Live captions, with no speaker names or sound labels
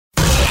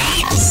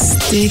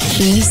Stick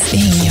this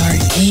in your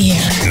ear.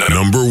 The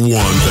number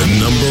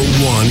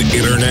one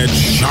internet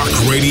shock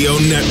radio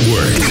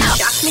network.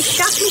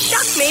 Shock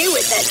me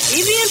with that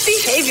deviant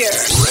behavior.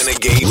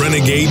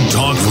 Renegade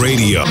Talk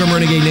Radio. Welcome,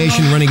 Renegade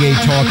Nation, Renegade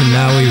Talk in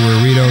Maui,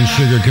 where we don't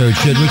sugarcoat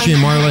shit. Richie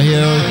and Marla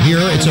here.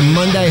 It's a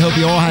Monday. Hope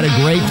you all had a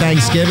great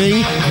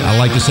Thanksgiving. I'd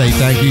like to say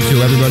thank you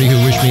to everybody who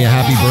wished me a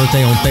happy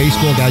birthday on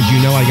Facebook. As you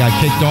know, I got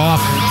kicked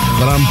off,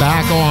 but I'm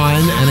back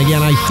on. And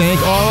again, I thank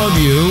all of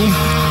you,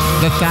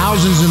 the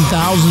thousands and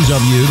thousands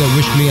of you that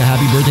wished me a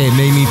happy birthday. It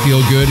made me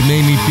feel good. It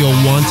made me feel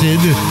wanted.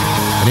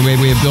 Anyway,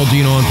 we have Bill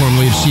Dinon,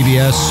 formerly of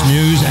CBS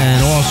News, and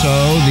also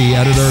the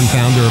editor and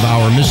founder of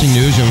Our Missing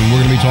News, and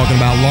we're going to be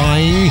talking about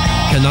lying,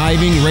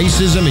 conniving,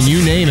 racism, and you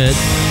name it.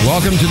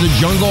 Welcome to the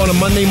jungle on a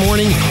Monday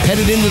morning,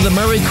 headed into the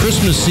Merry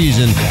Christmas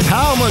season.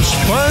 How much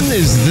fun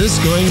is this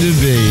going to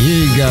be?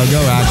 Here you go. Go,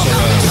 Axel.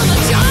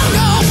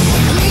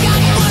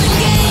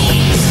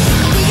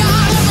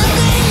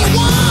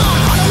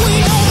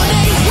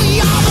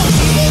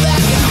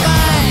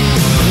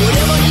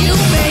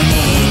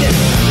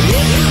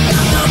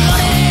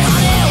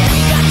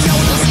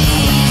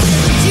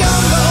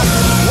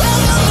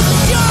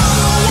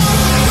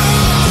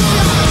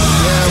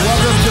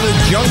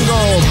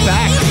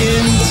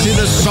 To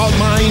the salt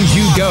mines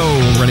you go,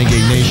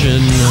 Renegade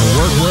Nation.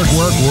 Work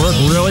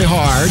really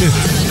hard.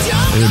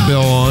 We have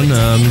Bill on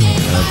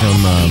from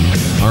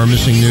Our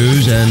Missing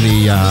News and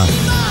the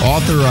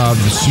author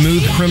of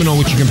Smooth Criminal,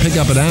 which you can pick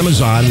up at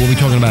Amazon. We'll be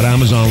talking about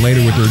Amazon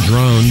later with their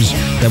drones.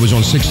 That was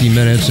on 60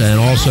 Minutes. And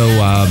also,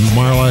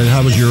 Marla,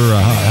 how was your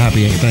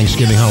happy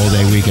Thanksgiving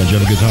holiday weekend? Did you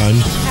have a good time?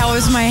 How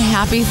was my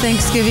happy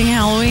Thanksgiving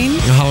Halloween?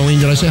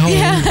 Halloween? Did I say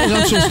Halloween? Yeah. Well,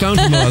 I'm so stoned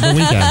from the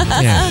weekend.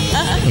 Yeah.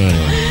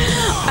 Anyway.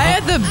 I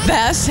had the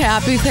best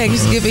happy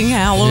Thanksgiving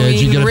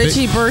Halloween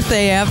Richie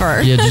birthday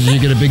ever. Yeah, did you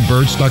get a big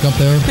bird stuck up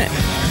there? No.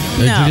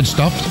 Did you get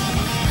stuffed?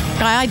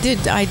 I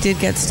did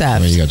get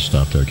stuffed. Oh, you got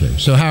stuffed, okay.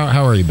 So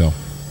how are you, Bill?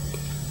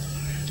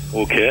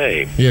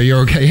 Okay. Yeah,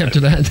 you're okay after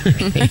that?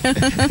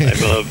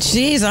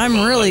 Jeez,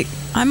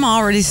 I'm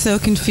already so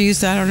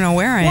confused. I don't know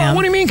where I am.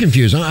 What do you mean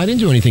confused? I didn't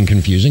do anything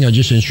confusing. I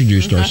just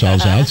introduced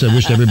ourselves out. So I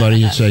wished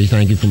everybody to say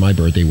thank you for my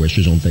birthday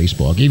wishes on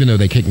Facebook, even though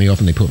they kicked me off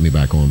and they put me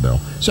back on,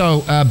 Bill.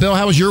 So, Bill,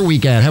 how was your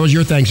weekend? How was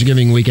your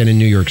Thanksgiving weekend in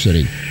New York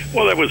City?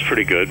 Well, that was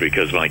pretty good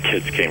because my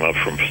kids came up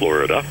from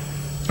Florida.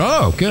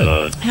 Oh,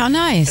 good. How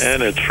nice.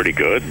 And it's pretty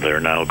good.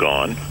 They're now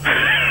gone.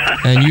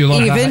 And you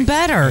love even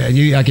better.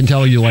 I can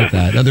tell you like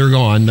that. They're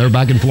gone. They're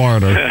back in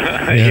Florida.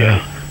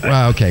 Yeah.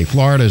 Well, okay,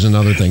 Florida is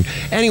another thing.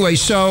 Anyway,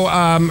 so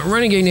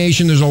Renegade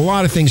Nation, there's a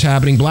lot of things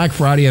happening. Black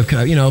Friday,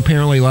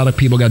 apparently a lot of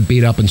people got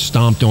beat up and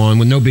stomped on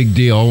with no big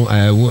deal.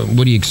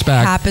 What do you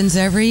expect? Happens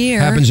every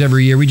year.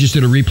 We just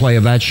did a replay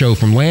of that show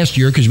from last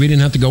year because we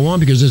didn't have to go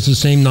on because it's the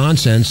same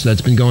nonsense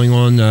that's been going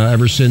on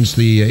ever since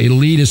the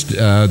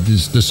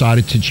elitists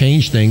decided to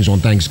change things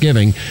on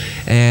Thanksgiving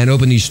and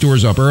open these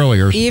stores up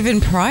earlier. Even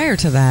prior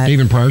to that,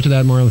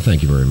 Marla,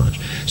 thank you very much.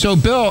 So,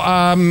 Bill,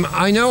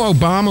 I know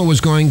Obama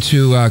was going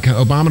to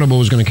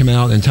was going to come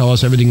out and tell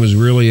us everything was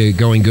really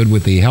going good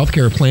with the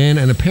healthcare plan,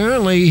 and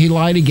apparently he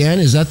lied again.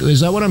 Is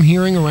that what I'm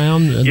hearing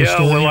around the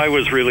story? Well, I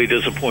was really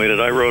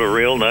disappointed. I wrote a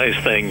real nice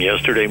thing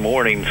yesterday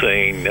morning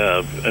saying,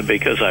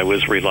 because I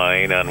was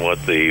relying on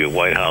what the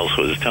White House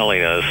was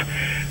telling us,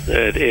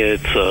 that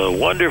it's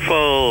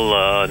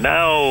wonderful.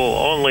 Now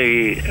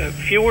only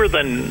fewer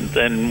than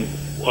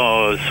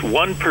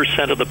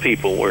 1% of the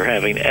people were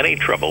having any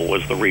trouble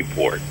was the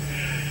report.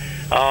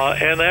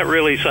 And that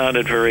really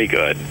sounded very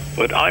good.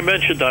 But I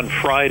mentioned on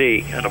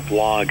Friday in a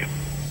blog,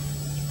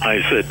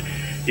 I said,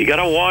 you got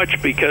to watch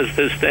because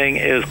this thing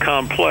is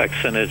complex,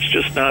 and it's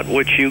just not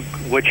what you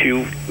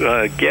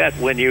get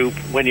when you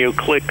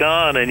click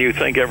on and you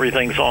think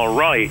everything's all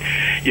right.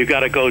 You got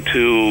to go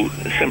to,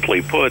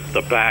 simply put,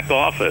 the back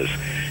office.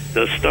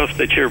 The stuff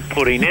that you're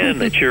putting in,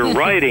 that you're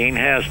writing,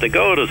 has to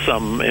go to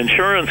some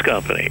insurance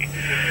company,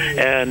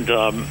 and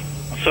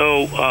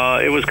so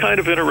it was kind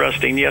of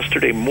interesting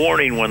yesterday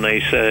morning when they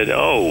said,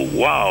 oh,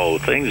 wow,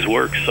 things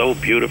work so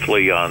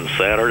beautifully on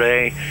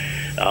Saturday.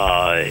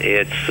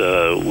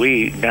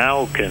 We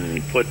now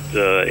can put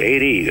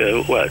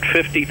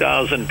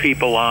 50,000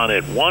 people on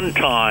at one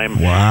time.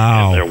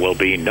 Wow. And there will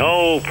be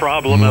no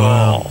problem at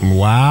all.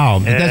 Wow.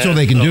 But that's all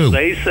they can do.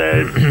 They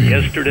said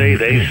yesterday,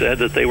 they said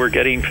that they were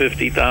getting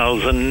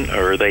 50,000,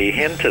 or they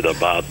hinted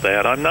about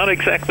that. I'm not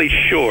exactly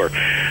sure.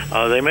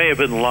 They may have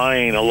been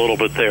lying a little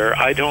bit there.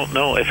 I don't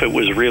know if it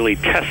was really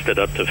tested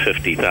up to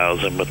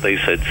 50,000, but they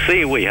said,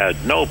 see, we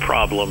had no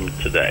problem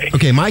today.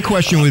 Okay, my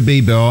question would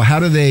be, Bill, how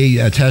do they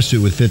test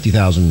it with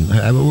 50,000?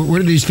 Where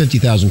did these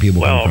 50,000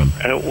 people come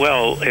from?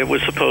 Well, it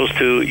was supposed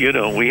to,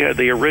 we had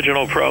the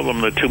original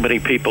problem that too many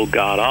people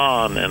got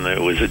on, and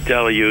it was a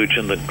deluge,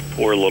 and the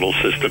poor little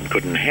system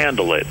couldn't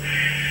handle it.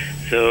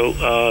 So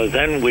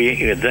then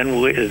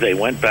they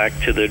went back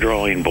to the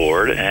drawing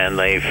board and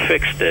they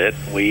fixed it.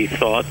 We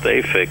thought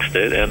they fixed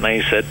it, and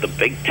they said the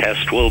big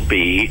test will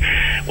be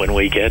when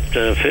we get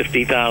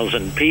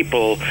 50,000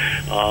 people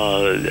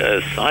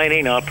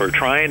signing up or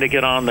trying to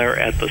get on there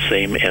at the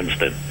same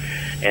instant.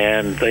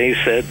 And they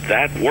said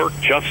that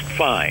worked just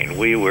fine.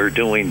 We were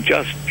doing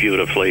just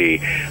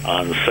beautifully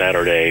on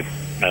Saturday.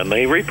 And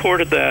they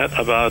reported that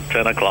about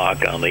 10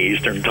 o'clock on the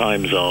Eastern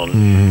time zone,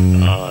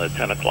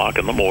 10 o'clock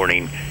in the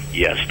morning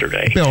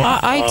yesterday. Bill,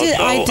 I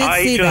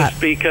did see that.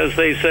 Because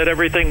they said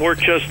everything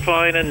worked just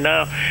fine, and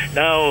now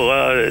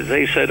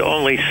they said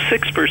only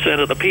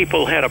 6% of the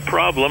people had a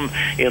problem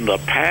in the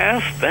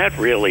past. That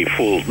really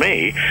fooled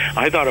me.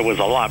 I thought it was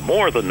a lot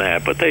more than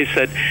that, but they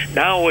said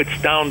now it's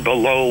down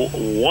below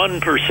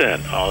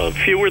 1%.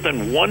 Fewer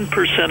than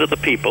 1% of the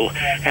people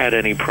had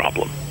any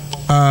problem.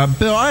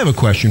 Bill, I have a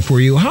question for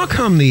you. How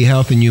come the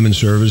Health and Human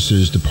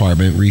Services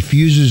Department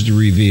refuses to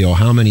reveal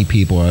how many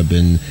people have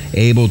been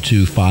able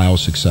to file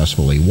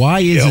successfully? Why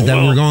is it that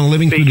we're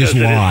living through this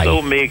lie? Because it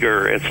is so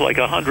meager. It's like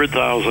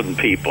 100,000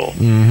 people.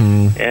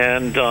 Mm-hmm.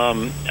 And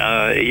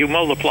you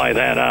multiply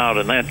that out,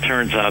 and that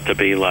turns out to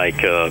be like,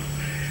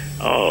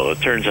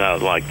 it turns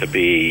out like to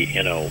be,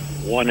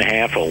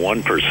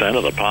 1/2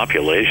 of the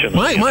population.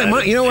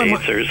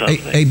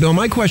 Hey, Bill,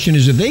 my question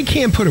is, if they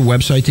can't put a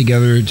website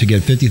together to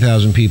get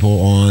 50,000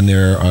 people on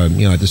there,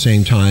 at the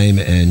same time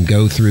and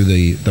go through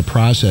the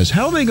process,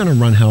 how are they going to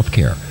run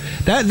healthcare?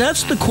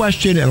 That's the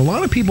question, and a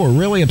lot of people are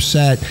really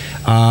upset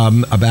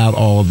about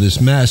all of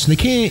this mess. They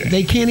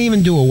can't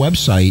even do a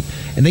website,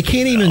 and they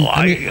can't even.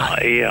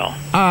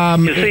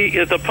 You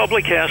see, the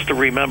public has to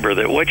remember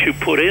that what you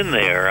put in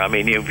there. I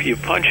mean, you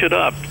punch it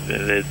up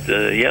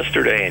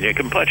yesterday, and you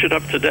can punch it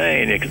up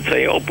today, and you can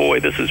say, "Oh boy,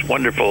 this is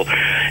wonderful,"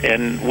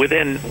 and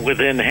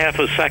within half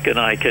a second,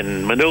 I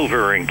can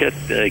maneuver and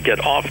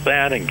get off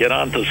that and get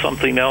onto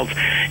something else.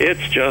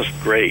 It's just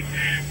great.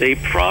 The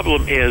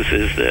problem is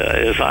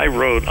as I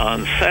wrote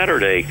on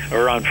Saturday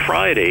or on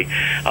Friday,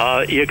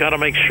 you got to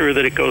make sure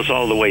that it goes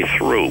all the way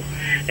through.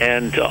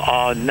 And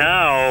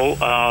now,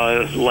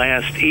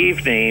 last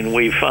evening,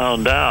 we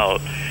found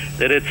out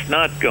that it's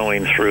not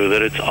going through,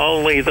 that it's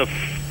only the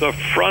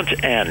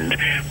front end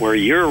where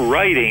you're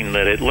writing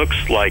that it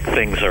looks like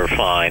things are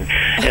fine,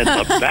 and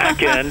the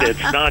back end, it's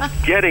not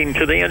getting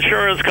to the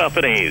insurance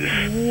companies.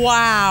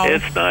 Wow.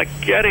 It's not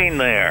getting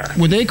there.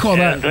 Would they call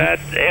that?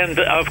 And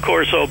of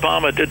course,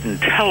 Obama didn't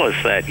tell us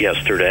that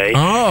yesterday.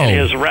 Oh. And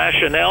his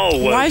rationale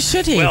was, why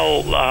should he?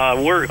 Well,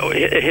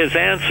 his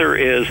answer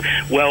is,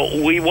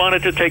 well, we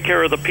wanted to take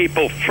care of the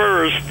people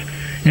first,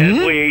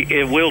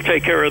 and we'll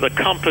take care of the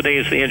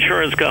companies, the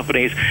insurance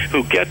companies,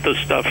 who get the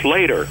stuff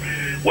later.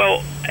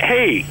 Well,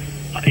 hey,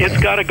 it's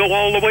got to go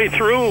all the way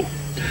through.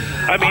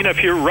 I mean,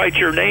 if you write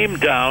your name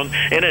down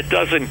and it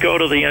doesn't go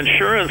to the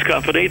insurance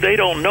company, they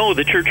don't know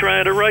that you're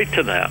trying to write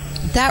to them.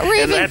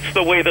 And that's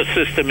the way the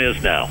system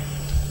is now.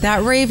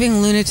 That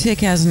raving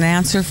lunatic has an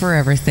answer for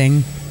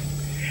everything.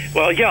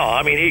 Well, yeah,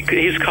 I mean,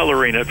 he's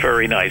coloring it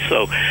very nice.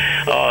 So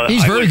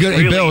he's very good.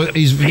 Really Bill,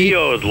 he's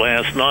PO'd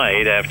last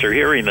night after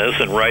hearing this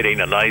and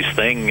writing a nice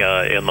thing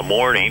in the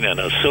morning, and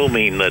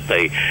assuming that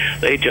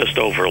they just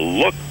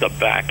overlooked the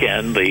back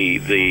end,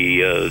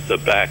 the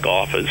back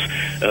office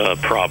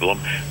problem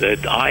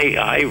that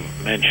I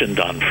mentioned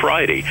on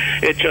Friday.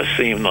 It just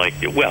seemed like,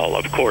 well,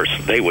 of course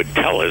they would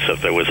tell us if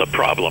there was a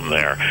problem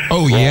there.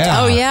 Oh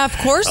yeah. Oh yeah. Of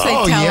course they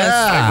tell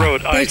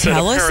us. I said,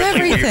 tell us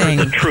apparently everything.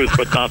 we heard the truth,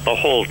 but not the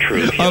whole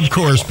truth. Of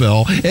course,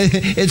 Bill.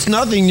 It's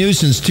nothing new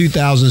since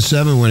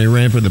 2007 when he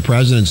ran for the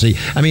presidency.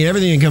 I mean,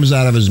 everything that comes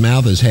out of his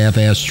mouth is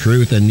half-assed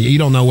truth, and you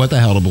don't know what the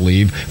hell to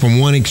believe from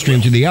one extreme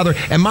to the other.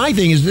 And my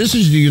thing is, this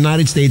is the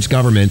United States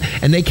government,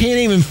 and they can't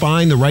even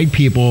find the right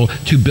people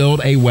to build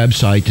a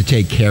website to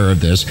take care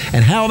of this.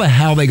 And how the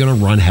hell are they going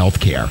to run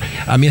health care?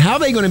 I mean, how are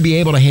they going to be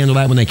able to handle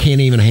that when they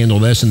can't even handle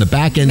this, and the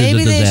back end is a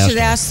disaster? Maybe they should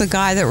ask the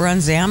guy that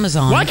runs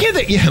Amazon. Why can't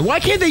they? Yeah, why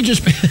can't they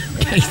just...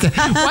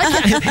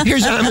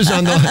 Here's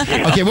Amazon.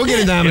 Okay, we'll get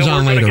into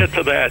Amazon later. We're going to get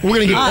to that. We're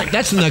going to get.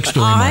 That's the next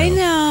story. I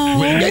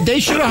know. They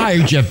should have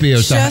hired Jeff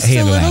Bezos to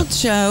handle that.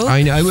 Just a little joke.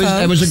 I know.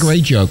 It was a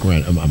great joke,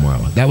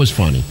 Marla. That was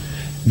funny.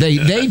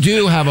 They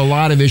do have a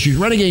lot of issues.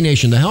 Renegade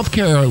Nation, the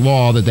healthcare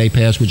law that they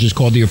passed, which is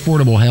called the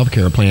Affordable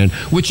Healthcare Plan,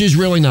 which is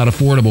really not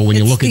affordable when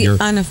you look at your...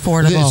 It's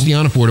the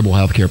unaffordable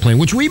healthcare plan,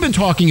 which we've been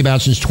talking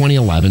about since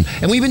 2011,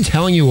 and we've been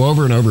telling you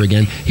over and over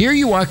again. Here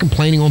you are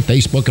complaining on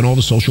Facebook and all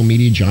the social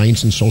media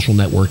giants and social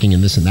networking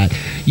and this and that.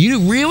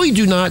 You really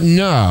do not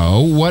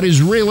know what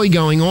is really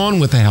going on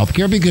with the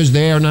healthcare because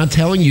they are not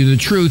telling you the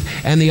truth,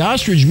 and the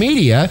ostrich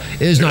media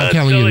is not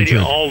telling you the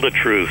truth. All the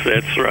truth,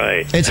 that's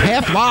right. It's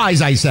half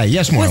lies, I say.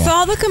 Yes, Marla. With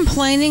all the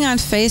complaining on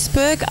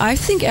Facebook, I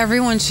think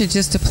everyone should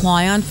just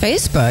apply on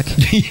Facebook.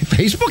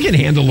 Facebook can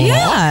handle it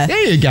all.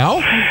 There you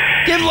go.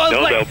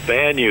 They'll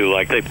ban you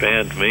like they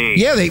banned me.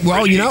 Yeah,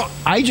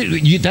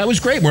 that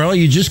was great, Marla.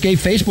 You just gave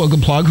Facebook a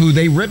plug, who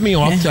they ripped me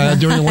off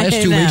during the last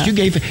 2 weeks.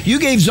 You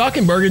gave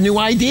Zuckerberg a new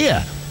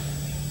idea.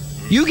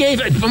 You gave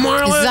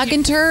Marla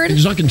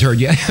Zuckerturd,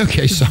 yeah.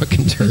 Okay,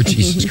 Zuckerturd,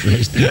 Jesus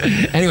Christ.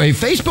 Anyway,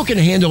 Facebook can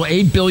handle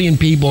 8 billion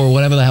people or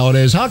whatever the hell it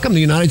is. How come the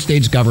United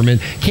States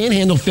government can't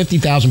handle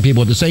 50,000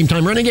 people at the same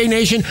time? Renegade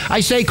Nation, I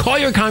say call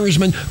your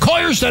congressman,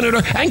 call your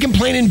senator, and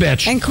complain and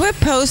bitch. And quit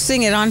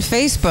posting it on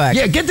Facebook.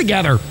 Yeah, get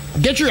together.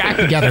 Get your act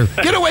together.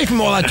 Get away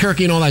from all that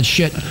turkey and all that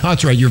shit. Oh,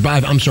 that's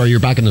right. I'm sorry. You're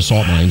back in the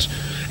salt mines.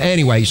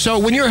 Anyway, so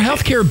when your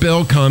health care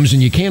bill comes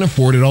and you can't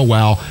afford it, oh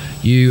well,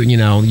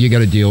 you got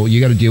to deal.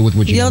 You got to deal with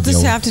what you. You'll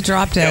just have to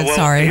drop dead.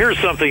 Sorry. Here's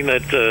something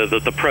that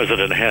the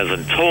president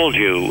hasn't told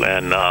you,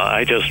 and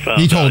I just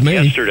found he told out me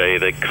yesterday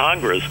that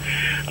Congress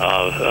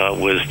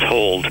was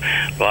told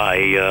by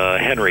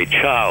Henry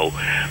Chow.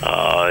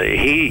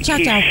 He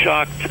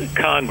shocked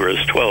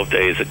Congress 12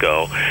 days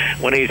ago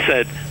when he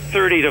said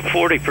 30 to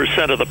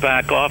 40% of the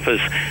back office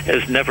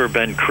has never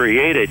been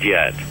created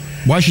yet.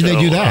 Why should they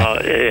do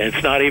that?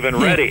 It's not even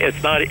ready.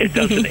 It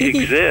doesn't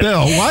exist.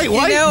 Bill, why?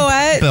 You know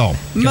what? Bill,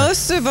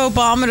 most of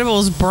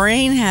Abominable's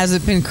brain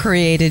hasn't been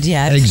created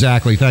yet.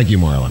 Exactly. Thank you,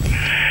 Marlon.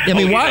 I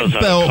mean, why,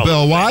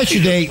 Bill? Why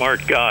should they? He's a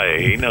smart guy.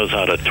 He knows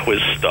how to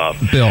twist stuff.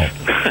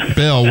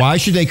 Bill, why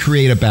should they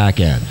create a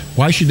back end?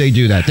 Why should they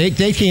do that? They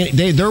can't.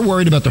 They're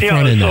worried about the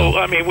front end. So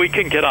I mean, we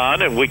can get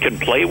on and we can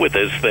play with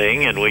this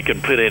thing and we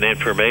can put in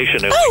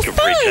information and we can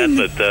pretend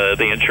that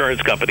the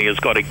insurance company is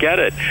going to get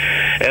it.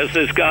 As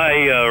this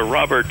guy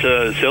Robert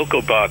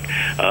Zilkobach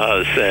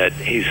said,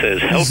 he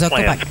says health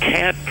plans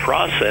can't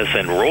process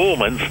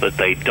enrollments that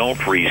they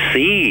don't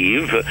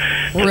receive.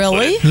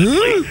 Really?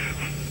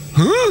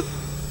 Huh?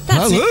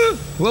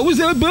 What was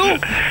that, Bill?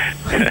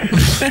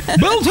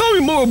 Bill, tell me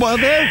more about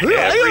that.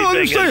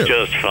 Everything is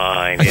just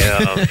fine.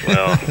 Yeah,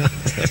 well,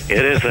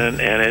 it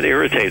isn't, and it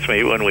irritates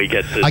me when we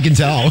get this. I can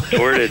tell.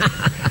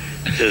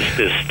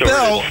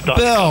 Distorted stuff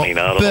coming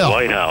out of the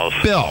White House.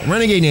 Bill,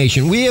 Renegade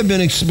Nation, we have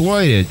been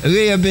exploited.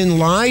 We have been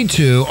lied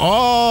to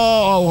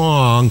all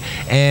along,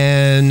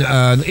 and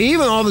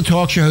even all the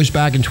talk show hosts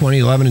back in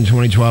 2011 and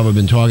 2012 have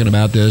been talking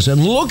about this.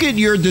 And look at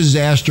your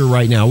disaster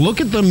right now. Look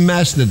at the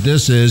mess that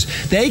this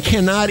is. They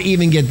cannot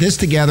even get this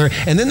together,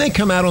 and then they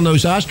come out on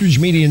those ostrich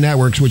media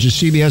networks, which is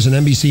CBS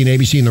and NBC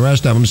and ABC and the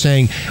rest of them,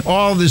 saying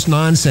all this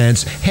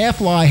nonsense,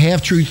 half lie,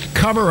 half truth,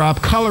 cover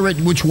up, color it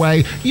which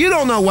way. You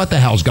don't know what the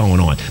hell's going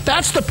on.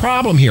 That's the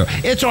problem here.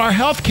 It's our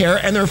health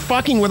care, and they're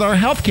fucking with our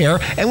health care,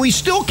 and we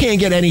still can't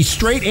get any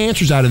straight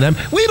answers out of them.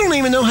 We don't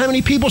even know how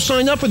many people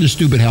signed up for the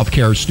stupid health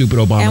care, stupid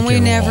Obamacare. And we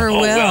never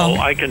will. Well,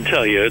 I can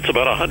tell you, it's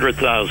about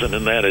 100,000,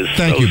 and that is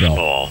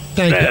small.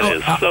 That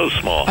is so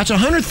small. That's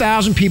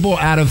 100,000 people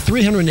out of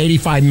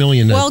 385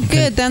 million. Well,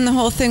 good. Then the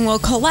whole thing will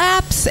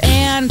collapse,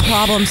 and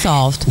problem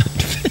solved.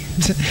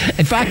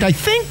 In fact, I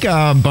think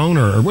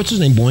Boehner, or what's his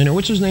name, Boehner?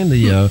 What's his name?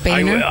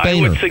 I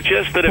would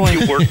suggest that if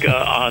you work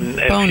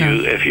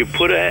if you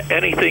put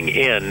anything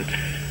in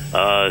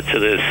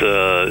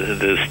to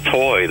this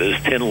toy,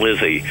 this Tin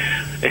Lizzie,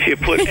 if you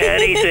put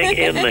anything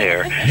in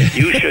there,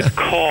 you should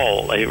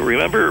call.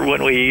 Remember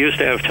when we used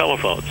to have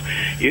telephones?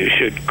 You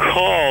should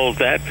call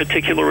that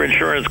particular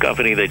insurance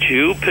company that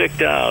you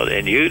picked out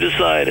and you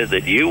decided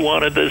that you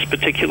wanted this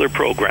particular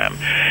program.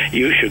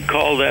 You should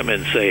call them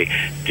and say,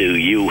 do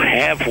you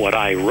have what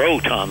I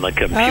wrote on the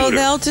computer? Oh,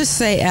 they'll just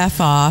say F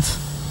off.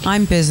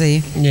 I'm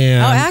busy.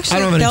 Yeah. Oh, actually, I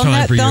don't have any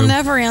time for they'll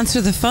never answer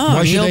the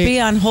phone. You'll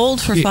be on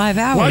hold for 5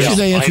 hours. Why should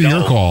they answer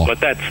your call? But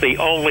that's the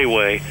only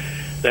way.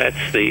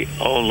 That's the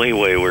only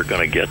way we're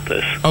going to get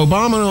this.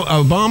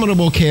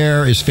 Abominable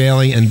care is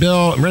failing. And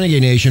Bill,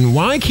 Renegade Nation,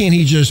 why can't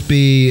he just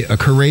be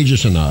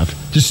courageous enough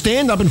to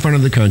stand up in front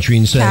of the country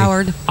and say,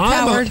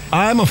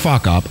 I'm a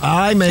fuck up.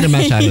 I made a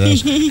mess out of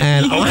this.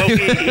 And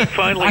he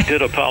finally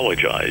did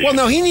apologize. Well,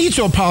 no, he needs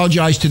to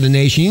apologize to the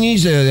nation. He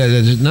needs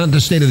not the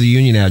State of the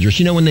Union address.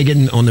 You know, when they get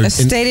on their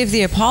State of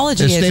the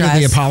Apology address. State of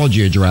the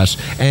Apology address,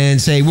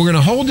 and say, we're going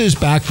to hold this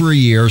back for a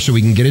year so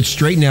we can get it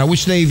straightened out,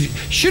 which they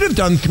should have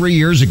done 3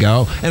 years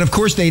ago. And of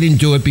course, they didn't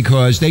do it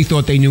because they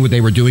thought they knew what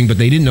they were doing, but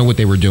they didn't know what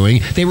they were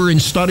doing. They were in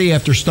study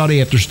after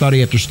study after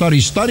study after study,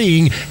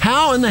 studying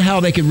how in the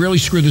hell they could really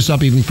screw this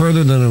up even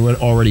further than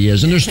it already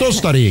is. And they're still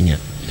studying it.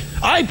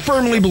 I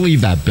firmly believe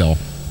that, Bill.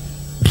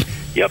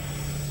 Yep.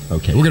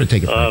 Okay, we're going to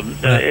take it.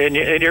 And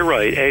you're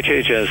right.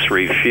 HHS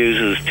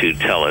refuses to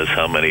tell us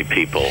how many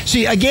people.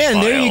 See, again,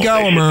 there you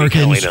go,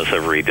 Americans. Telling us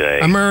every day.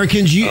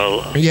 Americans,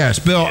 yes,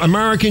 Bill.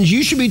 Americans,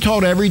 you should be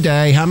told every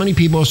day how many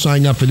people have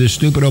signed up for this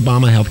stupid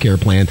Obama health care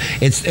plan.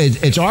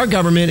 It's our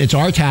government, it's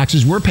our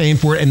taxes, we're paying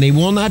for it, and they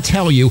will not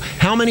tell you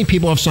how many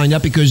people have signed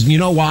up because you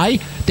know why?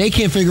 They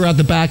can't figure out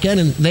the back end,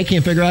 and they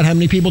can't figure out how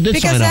many people did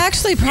sign up. Because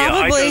actually,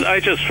 probably,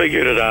 I just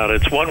figured it out.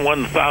 It's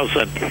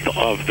 1/1000th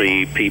of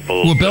the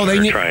people. Well, Bill,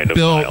 trying to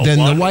file. Then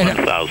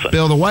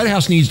the White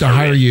House needs to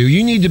hire you.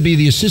 You need to be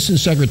the Assistant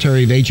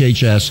Secretary of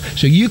HHS,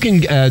 so you can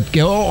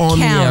go on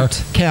the air.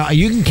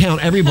 You can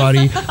count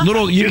everybody. You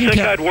think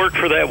I'd work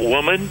for that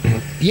woman?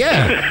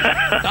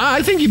 Yeah,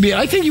 I think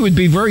you would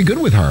be very good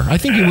with her. I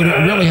think you would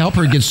really help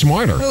her get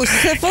smarter. Oh,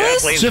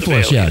 syphilis?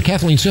 Syphilis, yeah,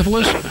 Kathleen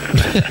Syphilis.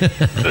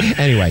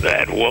 Anyway,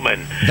 that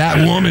woman.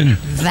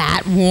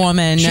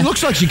 She She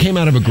looks like she came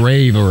out of a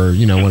grave, or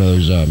one of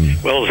those.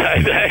 Well,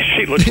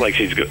 She looks like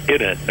she's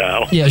in it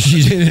now. Yeah,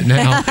 she's in it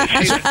now.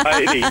 She's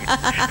hiding.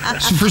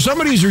 So for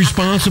somebody who's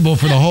responsible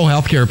for the whole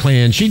healthcare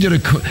plan, she did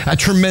a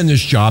tremendous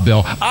job,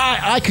 Bill.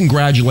 I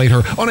congratulate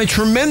her on a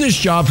tremendous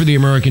job for the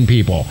American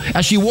people.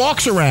 As she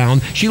walks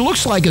around, she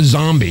looks like a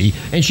zombie,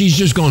 and she's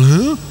just going,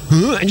 huh?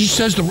 And she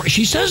says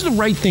the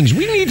right things.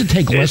 We need to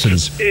take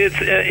lessons. It's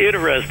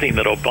interesting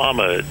that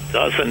Obama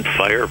doesn't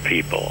fire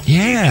people.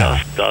 Yeah.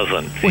 He just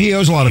doesn't. Well, he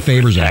owes a lot of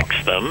favors out.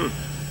 Protects them.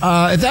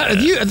 If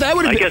that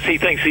would have I guess he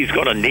thinks he's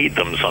going to need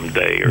them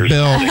someday or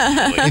Bill,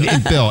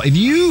 something. Bill, if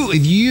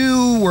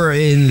you were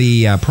in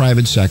the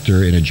private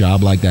sector in a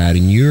job like that,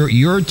 and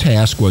your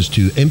task was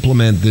to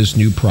implement this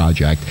new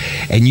project,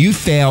 and you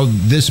failed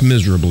this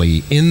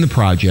miserably in the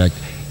project,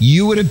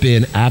 you would have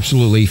been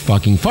absolutely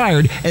fucking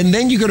fired, and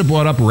then you could have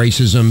brought up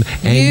racism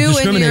and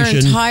discrimination.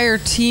 And your entire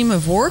team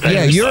of workers.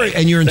 Yeah,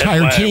 your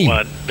entire team.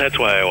 That's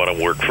why I want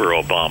to work for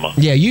Obama.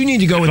 Yeah, you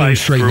need to go in there and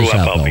straighten this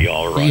out, I'll Bill. be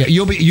all right.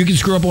 Yeah, you can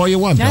screw up all you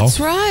want, Bill. That's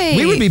right.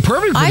 We would be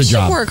perfect for I the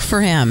job. should work for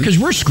him. Because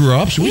we're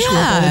screw-ups. We screw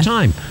up all the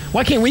time.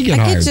 Why can't we get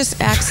I hired? could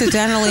just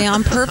accidentally,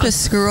 on purpose,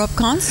 screw up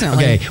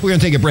constantly. Okay, we're going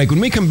to take a break. When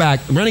we come back,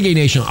 Renegade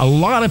Nation, a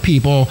lot of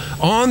people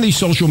on the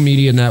social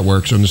media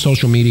networks, on the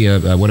social media,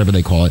 whatever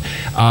they call it,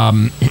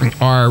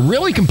 are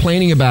really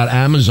complaining about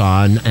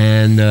Amazon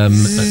and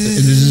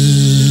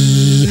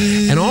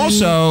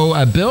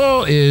also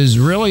Bill is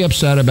really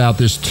upset about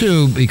this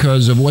too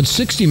because of what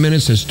 60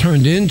 Minutes has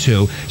turned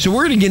into. So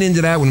we're going to get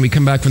into that when we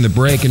come back from the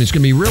break, and it's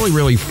going to be really,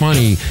 really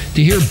funny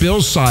to hear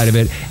Bill's side of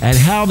it and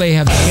how they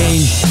have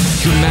changed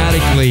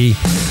dramatically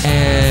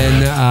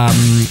and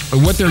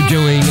what they're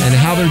doing and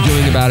how they're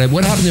doing about it.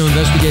 What happened to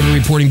investigative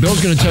reporting?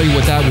 Bill's going to tell you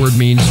what that word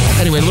means.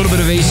 Anyway, a little bit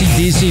of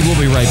AC/DC. We'll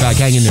be right back.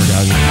 Hang in there,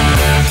 guys.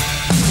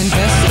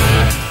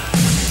 Investigate.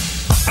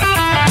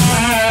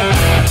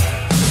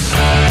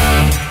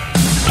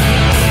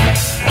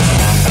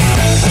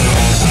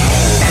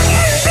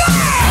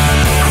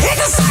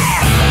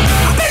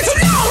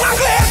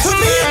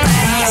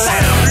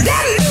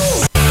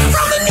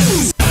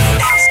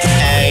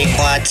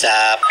 What's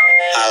up?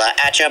 Holla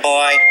at your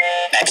boy.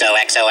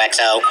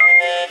 XOXOXO.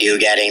 You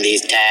getting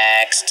these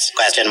texts?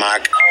 Question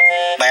mark.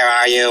 Where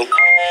are you?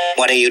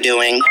 What are you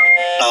doing?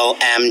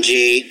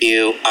 OMG,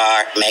 you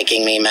are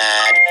making me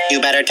mad.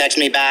 You better text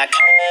me back.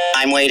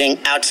 I'm waiting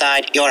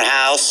outside your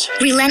house.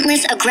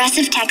 Relentless,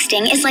 aggressive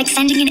texting is like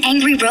sending an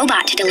angry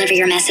robot to deliver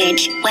your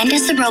message. When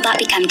does the robot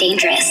become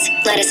dangerous?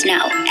 Let us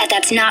know at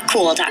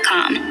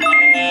that'snotcool.com.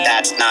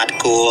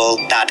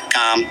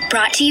 That'snotcool.com.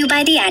 Brought to you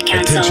by the Ad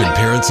Council. Attention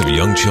parents of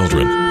young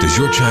children. Does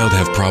your child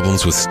have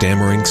problems with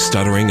stammering,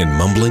 stuttering, and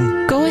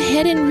mumbling? Go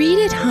ahead and read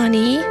it,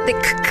 honey. The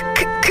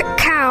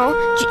cow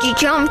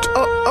jumped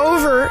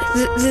over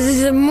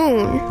the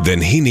moon.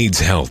 Then he needs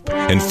help.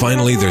 And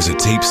finally, there's a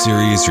tape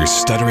series your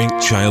stuttering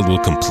child will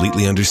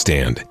completely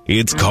understand.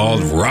 It's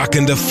called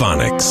Rockin' to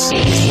Phonics.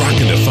 With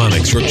Rockin' to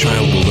Phonics, your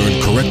child will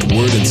learn correct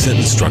word and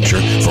sentence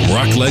structure from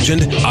rock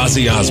legend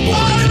Ozzy Osbourne.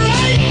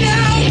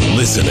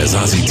 Listen as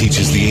Ozzy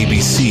teaches the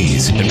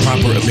ABCs and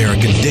proper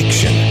American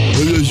diction.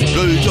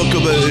 Talk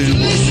about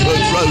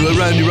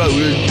Randy Road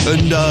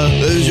and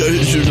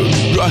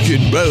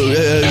rockin',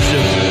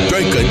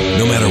 drinking.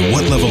 No matter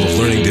what level of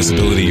learning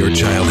disability your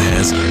child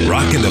has,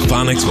 Rockin' to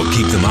Phonics will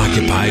keep them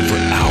occupied for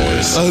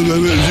hours.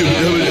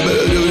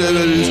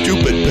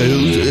 Stupid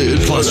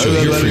pills. Plus, you'll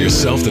hear for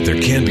yourself that there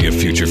can be a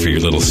future for your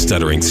little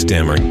stuttering,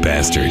 stammering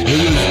bastard.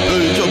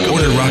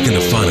 Order Rockin'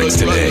 to Phonics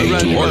today.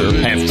 To order,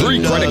 have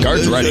 3 credit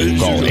cards ready.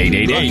 Call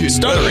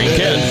 888-STUTTERING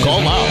KID.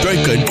 Call now.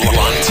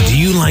 Blunt. Do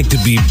you like to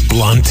be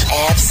blunt?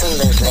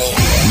 Absolutely.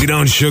 We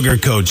don't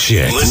sugarcoat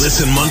shit.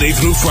 Listen Monday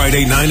through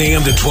Friday, 9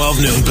 a.m. to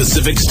 12 noon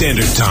Pacific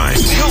Standard Time.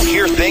 You'll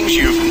hear things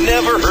you've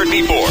never heard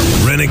before.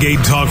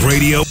 Renegade Talk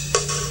Radio.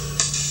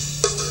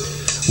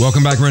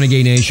 Welcome back,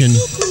 Renegade Nation.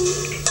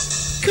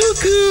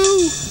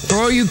 Cuckoo. For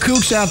all you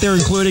kooks out there,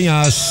 including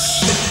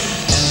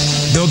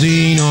us, Bill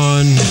Dean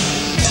on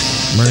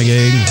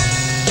Renegade,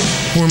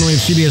 formerly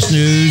of CBS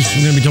News.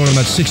 We're going to be talking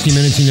about 60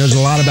 Minutes. He knows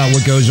a lot about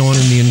what goes on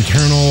in the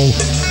internal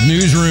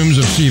newsrooms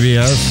of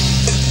CBS.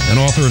 And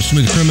author of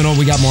Smooth Criminal.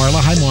 We got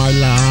Marla. Hi,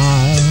 Marla.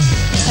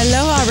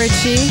 Aloha,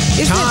 Richie.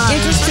 Isn't it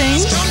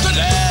interesting?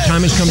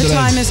 Time has come today. The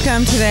time has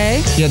come today.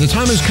 Yeah, the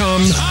time has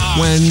come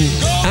when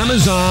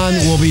Amazon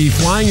will be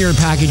flying your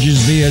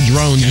packages via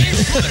drones.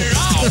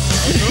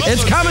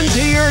 It's coming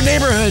to your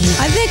neighborhood.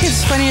 I think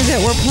it's funny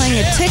that we're playing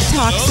a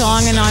TikTok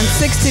song, and on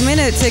 60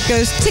 Minutes it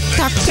goes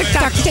tick-tock,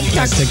 tick-tock,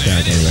 tick-tock.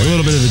 Tick-tock, anyway. A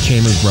little bit of the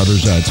Chambers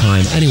Brothers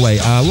time.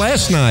 Anyway,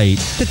 last night...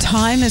 The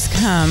time has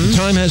come. The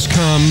time has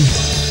come...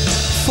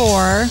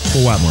 For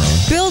what,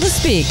 Marla? Bill to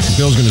speak.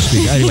 Bill's going to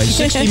speak. Anyway,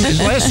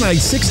 last night,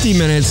 60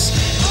 Minutes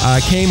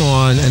came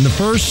on, and the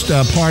first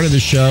part of the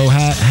show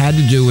had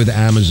to do with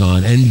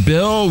Amazon. And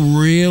Bill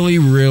really,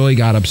 really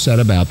got upset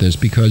about this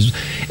because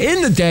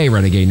in the day,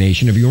 Renegade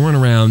Nation, if you run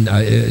around,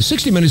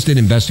 60 Minutes did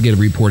investigative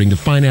reporting to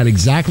find out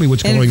exactly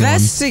what's going on.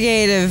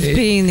 Investigative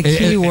being the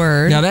key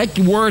word. Now, that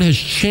word has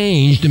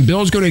changed, and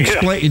Bill's going to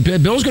explain.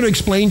 Bill's going to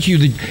explain to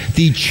you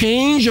the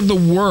change of the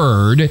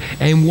word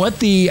and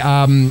what the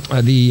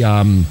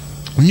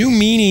new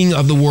meaning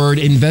of the word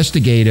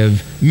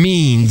investigative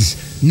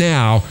means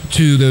now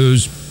to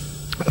those,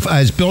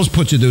 as Bill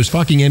puts it, those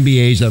fucking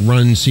MBAs that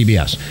run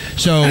CBS.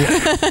 So,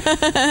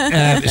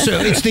 so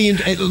it's the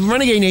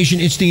Renegade Nation.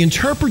 It's the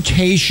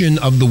interpretation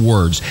of the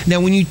words. Now,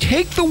 when you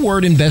take the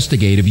word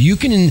investigative, you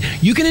can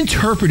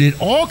interpret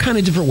it all kind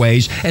of different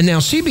ways. And now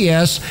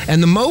CBS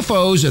and the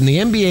mofo's and the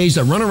MBAs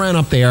that run around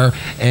up there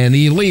and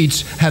the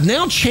elites have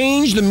now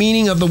changed the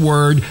meaning of the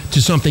word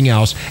to something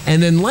else.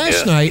 And then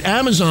last night,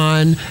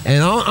 Amazon,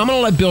 and I'm going to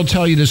let Bill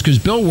tell you this because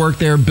Bill worked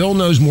there. Bill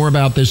knows more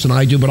about this than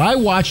I do, but I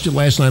watched it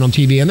last night on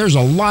TV, and there's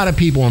a lot of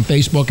people on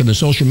Facebook and the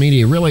social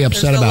media really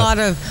upset about it. There's a lot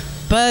of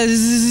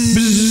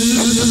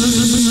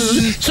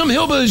buzz. Some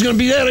hillbilly's going to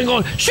be there and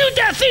going, shoot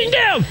that thing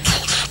down.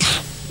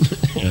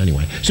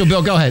 Anyway, so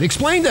Bill, go ahead.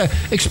 Explain to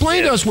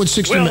us what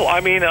 60 minutes. Well, I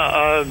mean,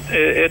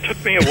 it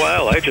took me a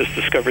while. I just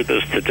discovered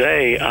this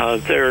today.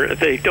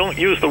 They don't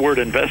use the word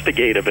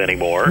investigative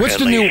anymore,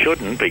 they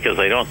shouldn't because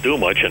they don't do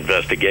much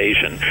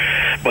investigation.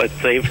 But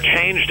they've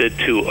changed it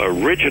to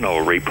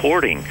original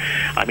reporting.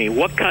 I mean,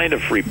 what kind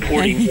of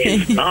reporting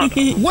is not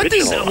original? What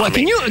is?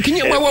 Can you?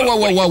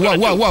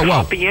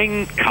 Whoa!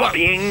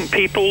 Copying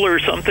people or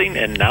something,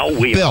 and now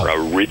we are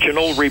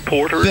original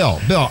reporters. Bill,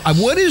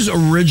 what does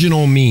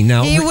original mean?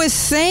 Now he was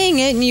saying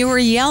it, and you were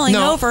yelling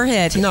over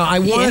it. I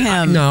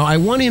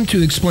want him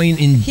to explain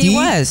in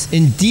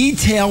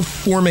detail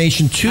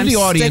formation to the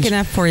audience. I'm sticking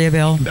up for you,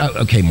 Bill.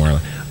 Okay, Marla.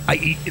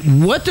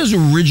 What does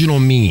original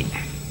mean?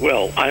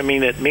 Well, I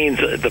mean, it means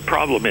the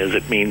problem is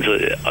it means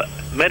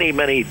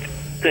many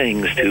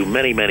things to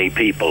many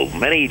people,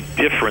 many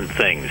different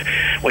things.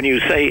 When you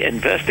say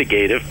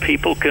investigative,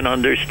 people can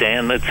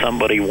understand that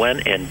somebody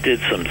went and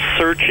did some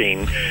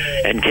searching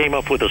and came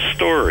up with a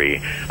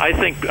story. I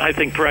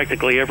think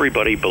practically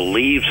everybody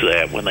believes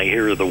that when they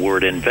hear the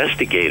word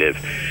investigative.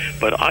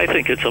 But I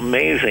think it's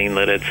amazing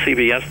that at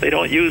CBS they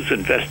don't use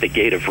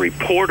investigative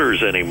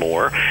reporters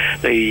anymore.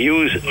 They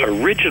use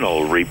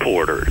original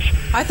reporters.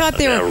 I thought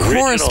they were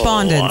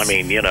correspondents. I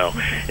mean,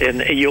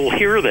 and you'll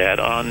hear that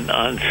on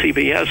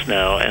CBS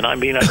now. And I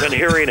mean, I've been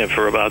hearing it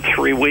for about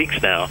 3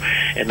 weeks now,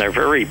 and they're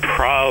very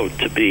proud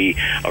to be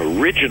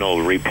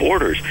original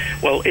reporters.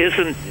 Well,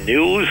 isn't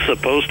news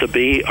supposed to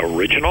be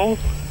original?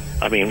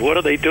 I mean, what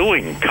are they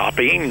doing?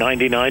 Copying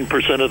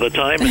 99% of the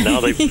time, and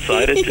now they've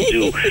decided to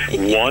do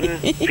one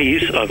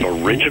piece of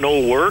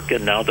original work,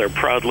 and now they're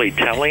proudly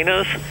telling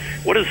us?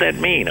 What does that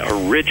mean,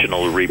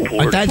 original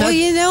report?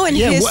 Well, in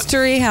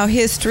history, how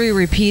history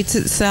repeats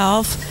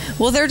itself.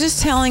 Well, they're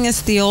just telling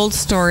us the old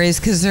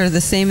stories because they're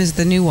the same as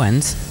the new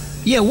ones.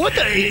 Yeah, what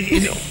the...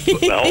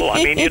 Well,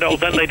 I mean,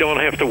 then they don't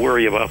have to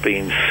worry about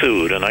being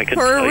sued. And I can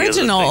tell you that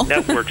the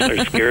networks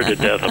are scared to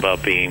death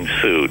about being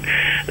sued.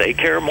 They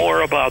care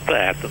more about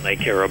that than they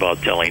care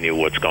about telling you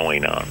what's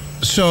going on.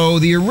 So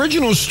the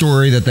original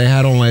story that they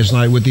had on last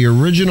night with the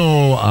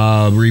original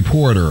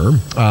reporter,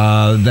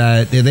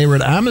 that they were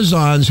at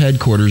Amazon's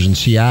headquarters in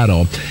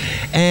Seattle.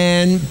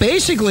 And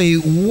basically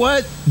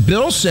what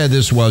Bill said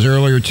this was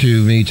earlier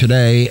to me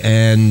today,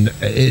 and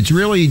it's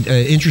really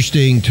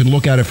interesting to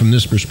look at it from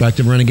this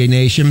perspective, Renegade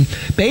Nation.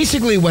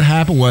 Basically what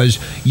happened was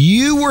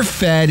you were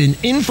fed an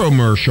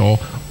infomercial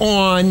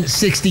on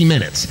 60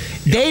 Minutes.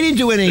 They didn't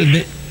do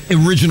any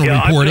original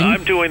reporting.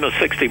 I'm doing the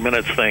 60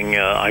 Minutes thing.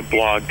 I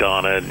blogged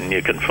on it, and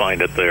you can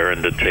find it there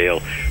in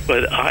detail.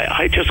 But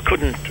I just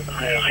couldn't.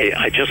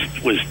 I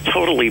just was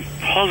totally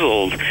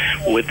puzzled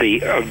with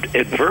the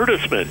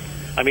advertisement.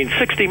 I mean,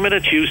 60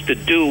 Minutes used to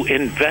do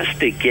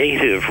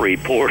investigative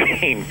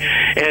reporting,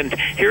 and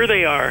here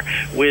they are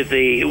with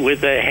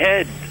the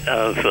head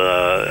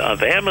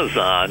of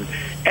Amazon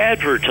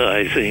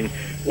advertising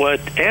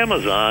what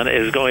Amazon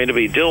is going to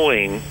be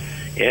doing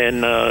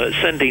and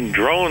sending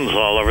drones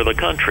all over the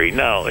country.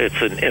 Now, it's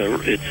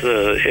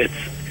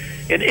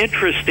an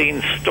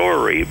interesting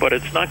story, but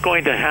it's not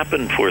going to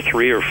happen for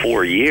 3 or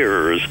 4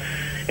 years.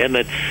 And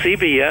that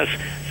CBS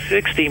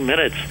 60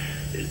 Minutes,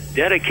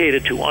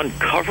 dedicated to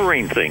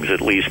uncovering things,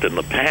 at least in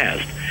the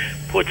past,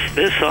 puts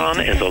this on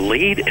as a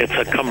lead. It's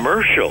a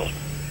commercial.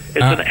 It's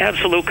an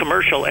absolute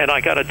commercial, and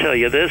I got to tell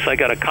you this. I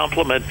got to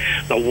compliment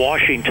the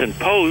Washington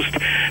Post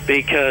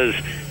because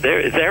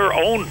they're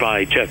owned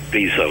by Jeff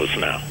Bezos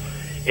now.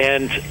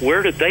 And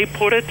where did they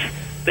put it?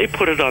 They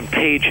put it on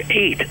page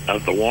 8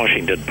 of the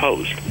Washington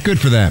Post. Good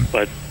for them.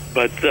 But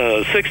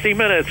 60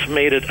 Minutes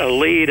made it a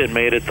lead and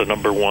made it the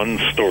number one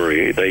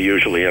story. They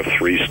usually have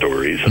 3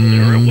 stories, and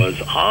there it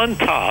was on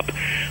top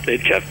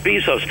that Jeff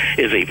Bezos,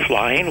 is he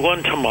flying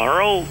one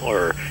tomorrow?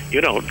 Or,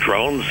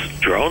 drones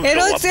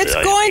It's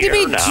going to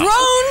be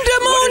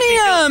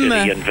drone-demonium!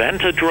 Did he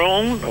invent a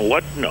drone?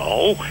 What?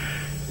 No.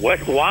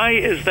 Why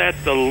is that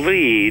the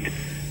lead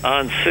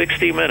on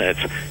 60 Minutes?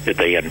 Did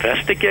they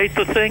investigate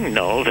the thing?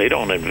 No, they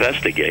don't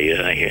investigate it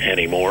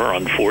anymore,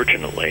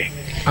 unfortunately.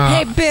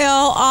 Hey,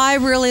 Bill, I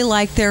really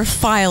like their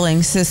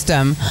filing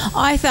system.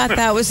 I thought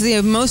that was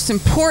the most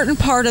important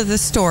part of the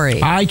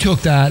story. I took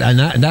that,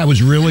 and that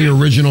was really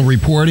original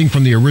reporting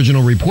from the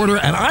original reporter,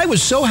 and I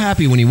was so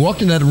happy when he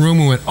walked in that room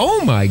and went,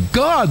 oh my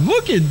God,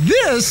 look at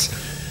this.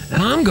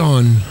 And I'm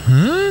going,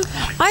 huh?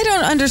 I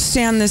don't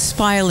understand this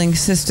filing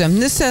system.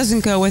 This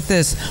doesn't go with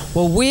this.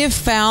 Well, we have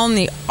found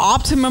the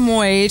optimum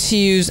way to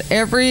use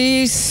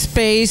every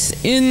space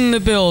in the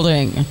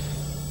building.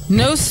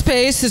 No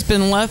space has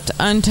been left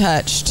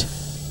untouched.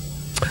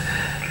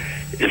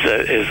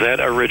 Is that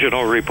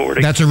original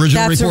reporting? That's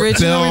original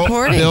original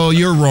reporting. Bill,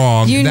 you're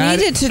wrong. You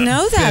needed to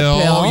know that,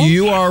 Bill.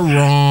 You are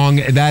wrong.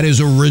 That is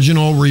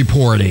original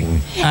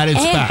reporting at its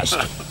best.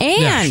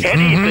 And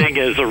anything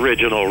is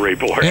original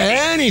reporting.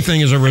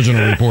 Anything is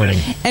original reporting.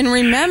 And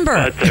remember,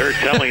 but they're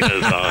telling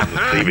us on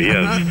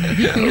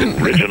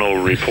CBS original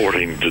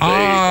reporting today.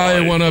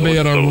 I want to be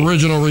an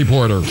original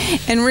reporter.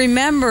 And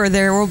remember,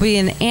 there will be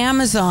an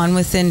Amazon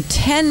within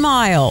 10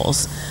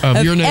 miles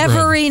of your neighborhood.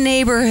 Every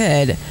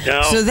neighborhood.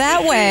 Now, so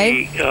that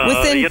way,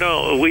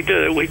 within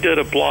we did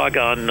a blog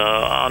on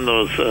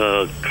those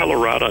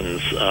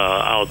Coloradans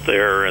out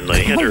there in the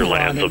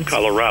hinterlands of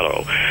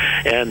Colorado,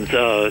 and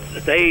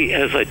they,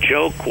 as a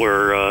joke,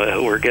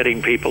 were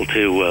getting people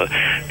to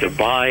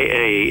buy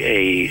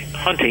a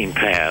hunting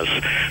pass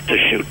to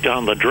shoot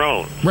down the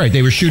drone. Right,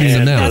 they were shooting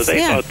them now.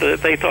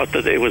 They thought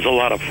that it was a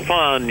lot of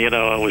fun. It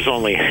was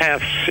only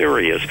half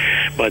serious,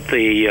 but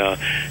the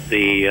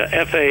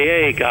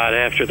FAA got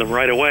after them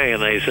right away,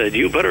 and they said,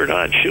 "You better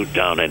not shoot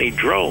down any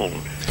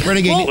drone."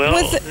 Renegade.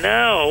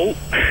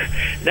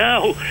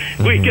 Now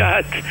we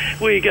got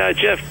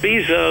Jeff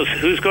Bezos,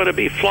 who's going to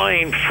be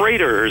flying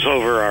freighters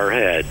over our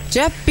head.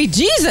 Jeff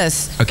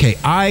Jesus. Okay,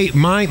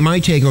 my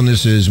take on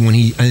this is when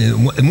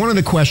one of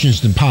the questions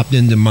that popped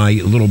into my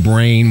little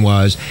brain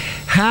was,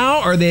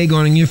 how are they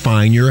going to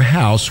find your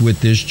house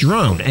with this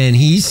drone? And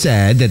he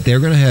said that they're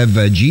going to have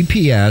a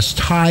GPS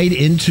tied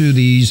into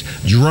these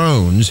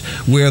drones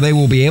where they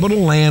will be able to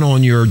land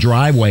on your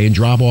driveway and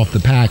drop off the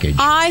package.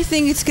 I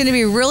think it's going to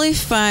be really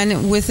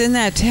fun within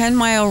that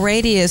 10-mile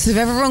radius of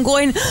everyone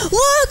going,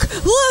 look,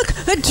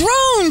 a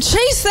drone,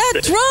 chase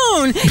that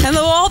drone. And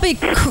they'll all be,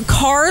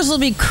 cars will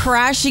be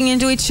crashing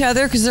into each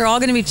other because they're all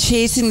going to be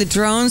chasing the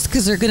drones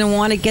because they're going to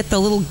want to get the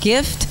little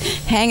gift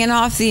hanging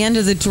off the end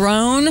of the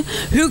drone.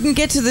 Who can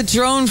get to the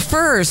drone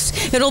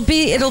first? It'll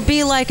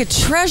be like a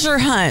treasure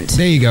hunt.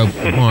 There you go,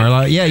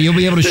 Marla. Yeah, you'll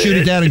be able to shoot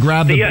it down and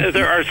grab the... Yeah,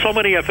 there are so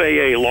many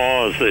FAA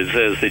laws that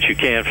says that you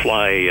can't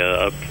fly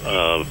a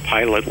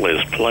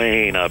pilotless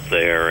plane up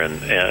there,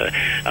 and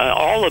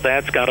all of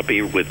that's got to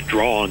be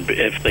withdrawn.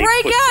 If they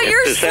break out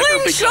your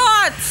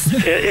slingshots,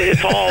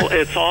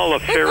 it's all a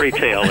fairy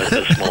tale at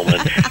this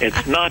moment.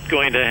 It's not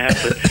going to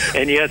happen,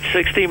 and yet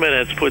 60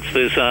 Minutes puts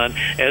this on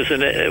as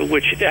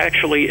which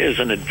actually is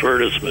an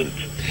advertisement.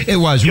 It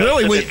was just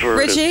really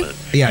Richie.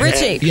 Yeah,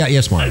 Richie.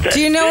 Yes, Mark. Do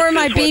you know where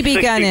my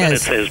BB gun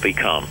is? 60 Minutes has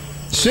become.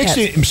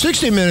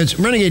 60 Minutes,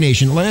 Renegade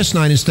Nation, last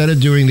night, instead of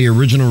doing the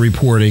original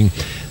reporting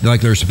like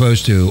they're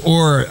supposed to,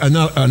 or in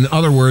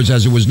other words,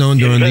 as it was known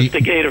during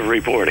investigative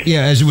reporting.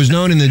 Yeah, as it was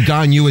known in the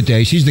Don Hewitt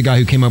days. He's the guy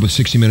who came up with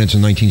 60 Minutes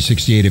in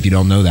 1968, if you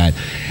don't know that.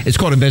 It's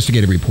called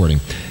investigative reporting.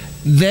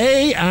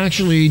 They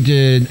actually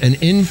did an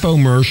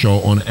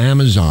infomercial on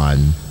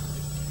Amazon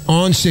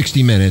on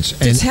 60 Minutes.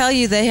 To tell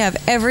you they have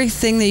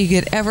everything that you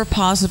could ever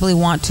possibly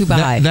want to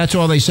buy. That's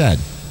all they said.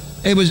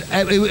 It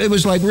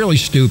was like really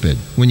stupid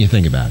when you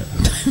think about it.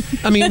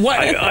 I mean, what?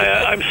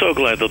 I'm so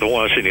glad that the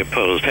Washington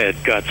Post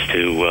had guts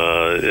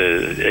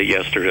to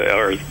yesterday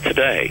or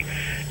today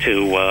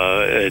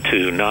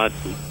to not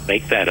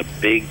make that a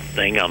big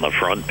thing on the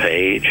front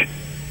page.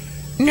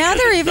 Now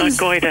they're even not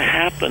going to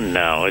happen.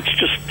 Now it's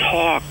just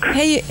talk.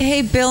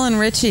 Hey, Bill and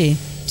Richie.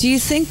 Do you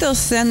think they'll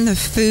send the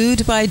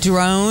food by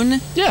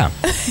drone? Yeah.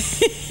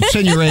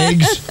 Send your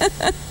eggs.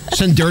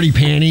 Send dirty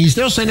panties.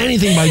 They'll send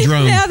anything by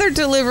drone. Now they're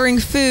delivering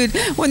food.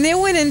 When they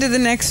went into the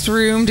next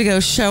room to go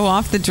show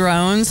off the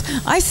drones,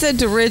 I said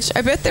to Rich,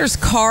 I bet there's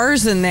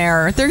cars in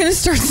there. They're going to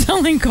start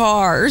selling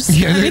cars.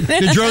 Yeah,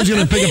 the drone's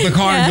going to pick up the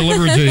car and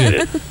deliver it to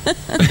you.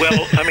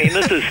 Well, I mean,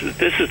 this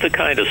is the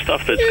kind of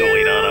stuff that's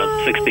going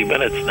on 60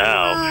 Minutes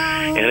now,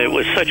 and it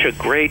was such a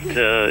great.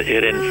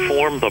 It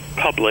informed the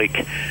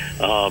public.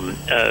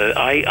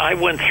 I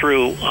went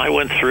through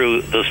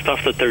the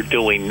stuff that they're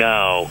doing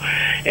now,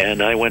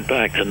 and I went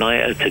back to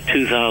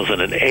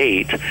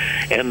 2008,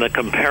 and the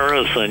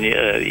comparison.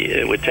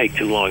 It would take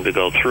too long to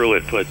go through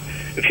it, but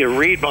if you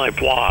read my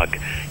blog,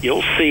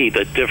 you'll see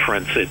the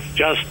difference. It's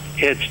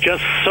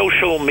just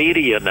social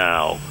media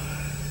now.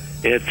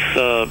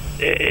 I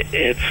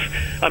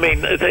mean,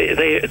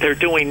 they're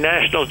doing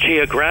National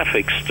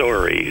Geographic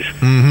stories,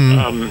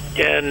 and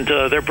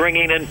they're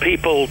bringing in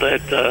people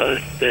that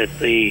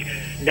the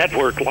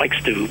network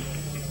likes to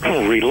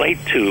relate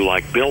to,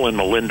 like Bill and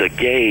Melinda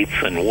Gates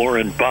and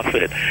Warren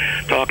Buffett,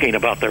 talking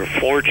about their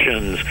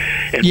fortunes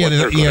and what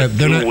they're going to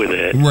do with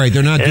it. Right,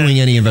 they're not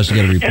doing any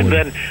investigative reporting.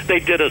 And then they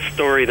did a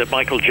story that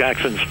Michael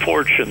Jackson's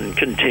fortune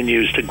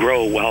continues to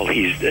grow while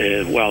he's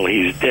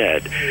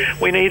dead.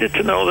 We needed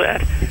to know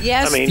that.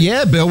 Yes. I mean,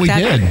 yeah, Bill, we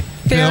did.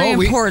 Very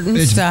Bill, important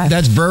stuff.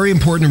 That's very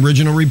important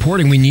original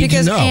reporting. We need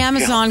because to know.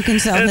 Amazon can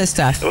sell his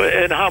stuff.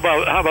 And how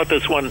about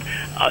this one?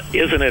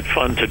 Isn't it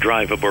fun to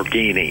drive a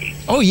Lamborghini?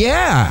 Oh,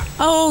 yeah.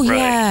 Oh, Right.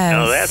 yes.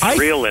 Now, that's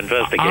real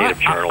investigative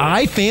journalism.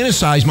 I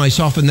fantasized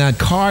myself in that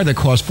car that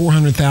cost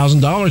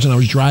 $400,000, and I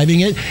was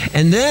driving it,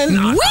 and then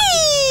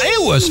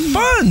it was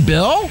fun,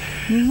 Bill.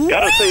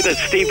 Got to say that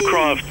Steve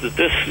Croft,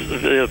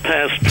 the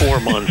past 4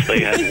 months,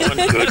 they had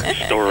one good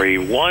story.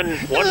 One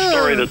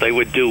story that they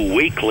would do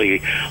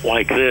weekly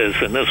like this,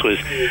 and this was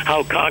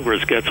how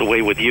Congress gets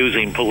away with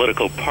using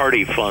political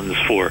party funds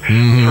for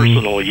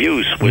personal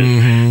use.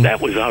 That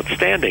was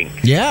outstanding.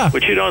 Yeah.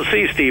 But you don't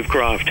see Steve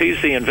Croft.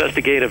 He's the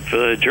investigative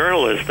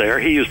journalist there.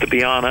 He used to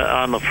be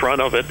on the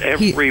front of it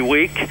every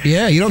week.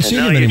 Yeah, you don't see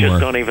him anymore. anymore. You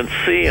just don't even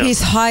see him.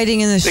 He's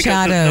hiding in the because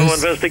shadows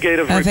there's no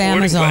investigative of reporting.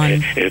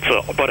 Amazon.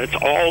 But it's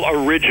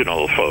all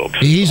original, folks.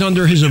 He's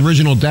under his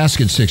original desk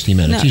at 60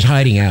 Minutes. No. He's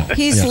hiding out.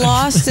 He's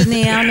lost in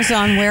the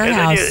Amazon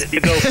warehouse. And then you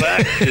go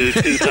back to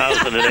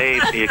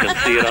 2008, and you can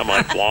see it on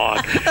my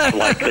blog,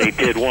 like they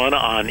did one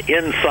on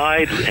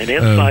inside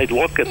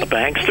look at the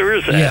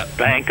banksters at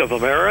Bank of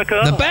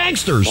America. The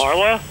banksters.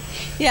 Marla?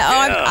 Yeah,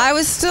 I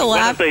was still When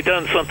laughing. have they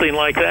done something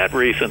like that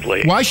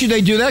recently? Why should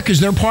they do that?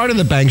 Because they're part of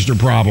the bankster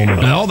problem,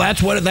 Bill.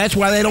 That's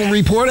why they don't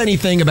report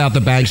anything about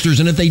the banksters.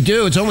 And if they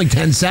do, it's only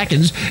 10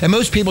 seconds, and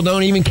most people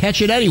don't even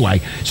catch it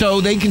anyway.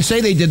 So they can say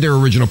they did their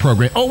original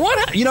program. Oh,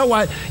 you know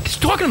what? It's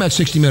talking about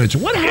 60 Minutes.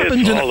 What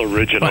happened to all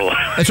original.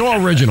 It's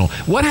all original.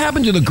 What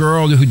happened to the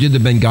girl who did the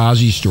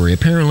Benghazi story?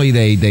 Apparently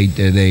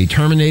they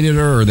terminated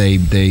her, or they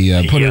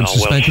put her in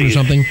suspension or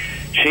something.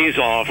 She's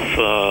off.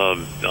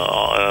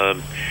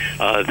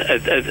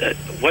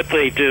 What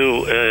they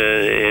do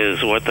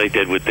is what they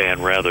did with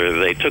Dan Rather.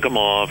 They took him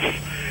off,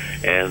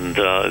 and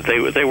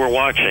they were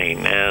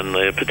watching,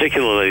 and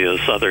particularly the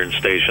southern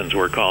stations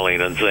were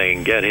calling and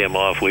saying, "Get him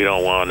off. We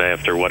don't want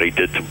after what he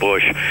did to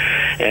Bush."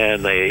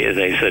 And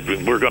they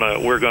said, "We're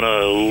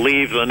gonna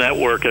leave the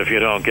network if you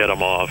don't get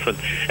him off." And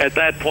at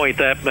that point,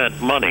 that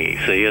meant money.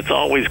 See, it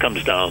always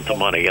comes down to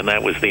money, and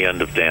that was the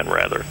end of Dan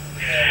Rather.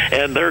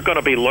 And they're going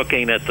to be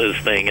looking at this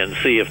thing and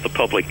see if the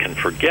public can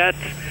forget.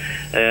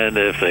 And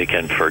if they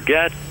can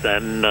forget,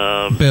 then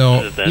Bill,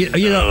 Bill,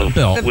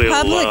 the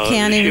public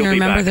can't even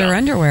remember their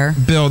underwear.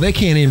 Bill, they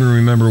can't even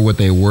remember what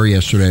they were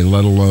yesterday,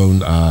 let alone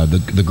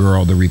the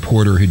girl, the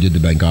reporter who did the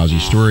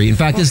Benghazi story. In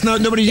fact, it's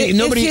nobody.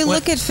 If you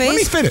look at Facebook, let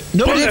me fit it.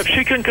 But if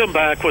she can come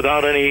back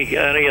without any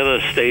of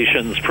the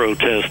stations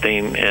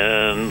protesting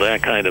and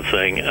that kind of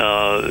thing,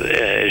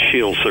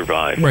 she'll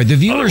survive. Right. The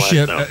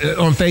viewership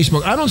on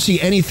Facebook, I don't see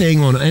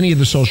anything on any of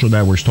the social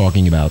networks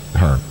talking about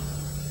her.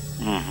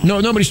 No,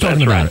 nobody's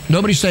talking about it.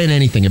 Nobody's saying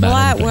anything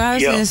about it. What I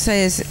was going to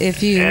say is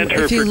if you and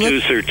her if you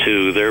producer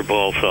too, they're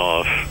both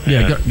off.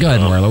 Yeah, go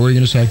ahead, Marla. What were you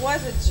going to say?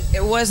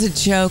 It was a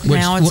joke.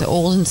 Now it's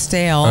old and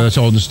stale. Oh, it's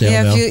old and stale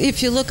now.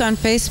 If you look on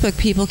Facebook,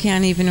 people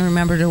can't even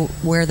remember to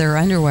wear their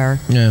underwear.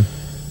 Yeah.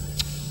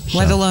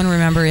 Let alone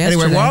remember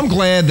yesterday. Anyway, well, I'm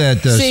glad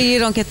that... See, you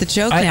don't get the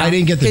joke now. I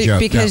didn't get the joke.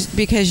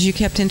 Because you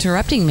kept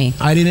interrupting me.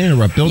 I didn't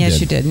interrupt. Bill did. Yes,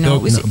 you did. No,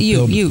 it was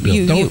you.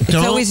 It's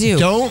always you.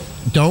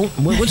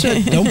 What's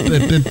that? Don't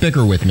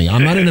bicker with me.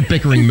 I'm not in a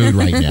bickering mood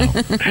right now.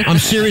 I'm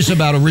serious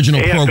about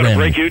original programming. I'm going to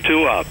break you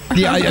two up.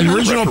 The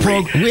original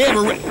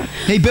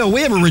Hey, Bill,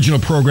 we have original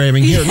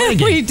programming here. Yeah,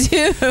 we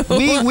do.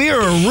 We are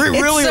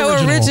really so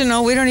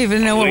original. We don't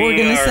even know what we're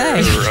going to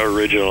say.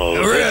 Original.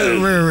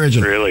 We're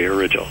original. Really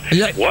original.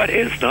 What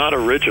is not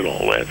original?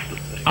 That's the thing.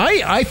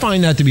 I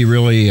find that to be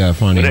really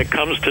funny. When it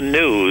comes to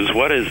news,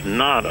 what is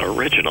not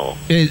original?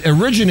 It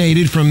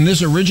originated from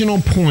this original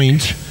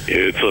point.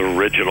 It's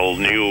original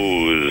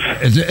news.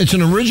 It's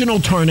an original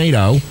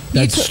tornado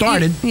that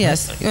started.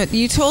 Yes,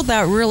 you told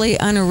that really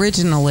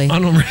unoriginally.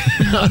 Well,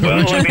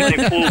 I mean,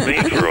 they fooled me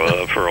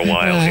for a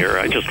while here.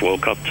 I just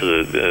woke up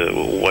to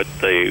what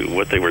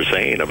they were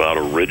saying about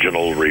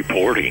original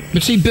reporting.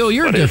 But see, Bill,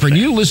 you're different.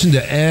 You listen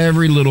to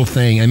every little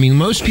thing. I mean,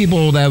 most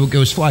people that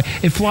goes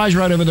it flies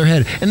right over their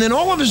head, and then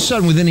all of a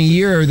sudden, within a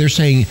year, they're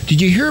saying, "Did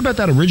you hear about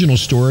that original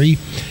story?"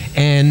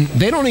 And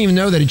they don't even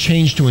know that it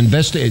changed to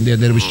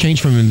that it was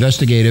changed from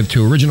investigative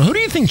to original. Who do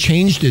you think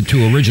changed it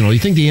to original? You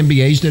think the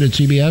MBAs did at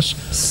CBS?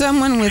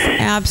 Someone with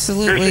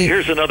absolutely...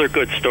 Here's another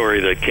good story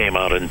that came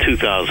out in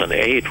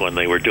 2008 when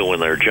they were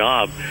doing their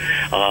job.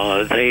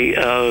 I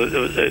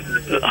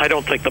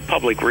don't think the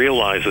public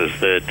realizes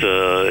that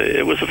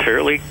it was a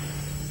fairly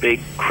big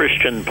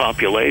Christian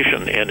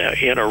population in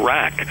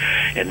Iraq,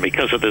 and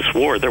because of this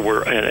war,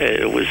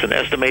 it was an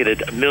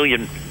estimated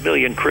million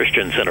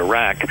Christians in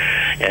Iraq,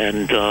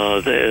 and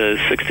the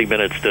 60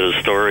 Minutes did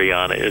a story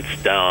on it.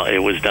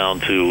 It was down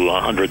to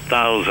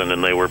 100,000,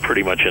 and they were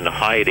pretty much in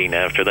hiding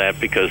after that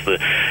because the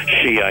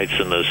Shiites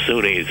and the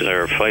Sunnis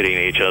are fighting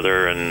each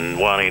other and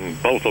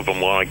both of them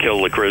want to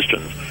kill the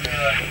Christians.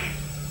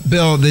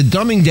 Bill, the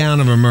dumbing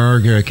down of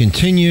America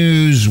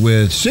continues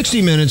with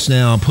 60 Minutes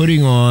now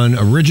putting on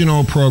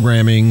original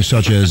programming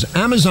such as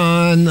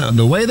Amazon,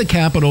 the way the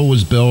Capitol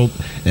was built,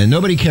 and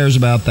nobody cares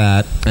about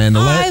that. And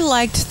I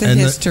liked the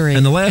history.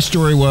 And the last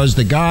story was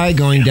the guy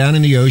going down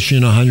in the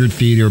ocean 100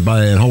 feet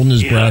and holding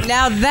his breath.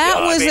 Now, that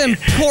was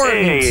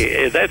important.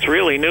 Hey, that's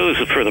really news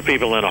for the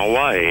people in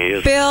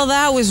Hawaii. Bill,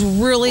 that was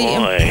really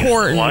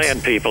important.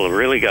 Hawaiian people have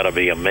really got to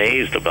be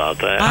amazed about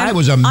that. I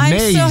was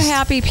amazed. I'm so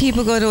happy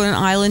people go to an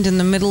island in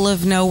the middle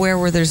of nowhere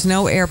where there's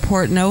no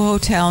airport, no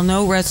hotel,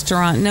 no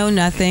restaurant, no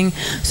nothing,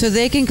 so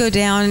they can go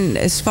down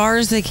as far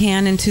as they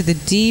can into the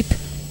deep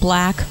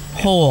black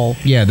hole.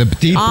 Yeah, the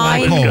deep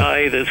black hole.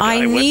 This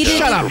guy went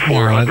down for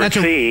 400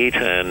 feet,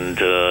 and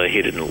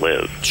he didn't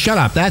live. Shut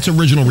up. That's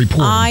original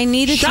reporting. I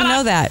needed to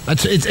know that.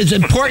 It's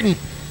important.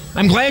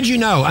 I'm glad you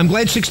know. I'm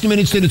glad 60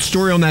 Minutes did its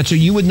story on that, so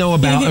you would know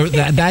about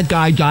that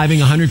guy diving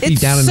 100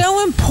 feet down. It's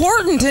so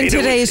important in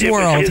today's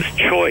world. It's his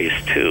choice,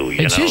 too.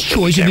 It's his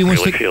choice if he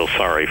wants to feel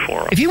sorry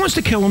for him. If he wants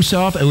to kill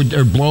himself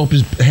or blow up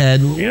his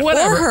head,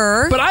 whatever. Or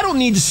her. But I don't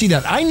need to see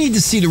that. I need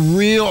to see the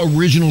real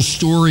original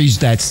stories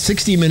that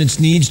 60 Minutes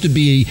needs to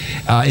be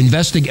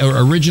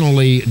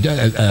originally.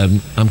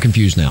 I'm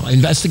confused now.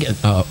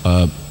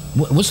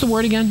 What's the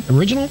word again?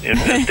 Original?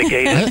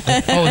 Investigative.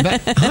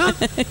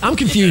 I'm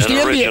confused.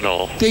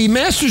 Original. The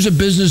Masters of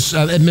Business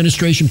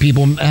Administration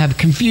people have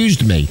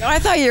confused me. I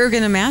thought you were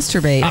going to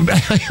masturbate. I'm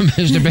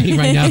masturbating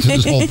right now to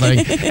this whole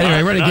thing.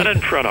 Anyway, not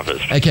in front of us.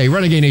 Okay,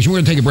 Renegade Nation, we're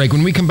going to take a break.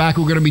 When we come back,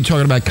 we're going to be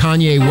talking about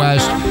Kanye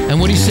West and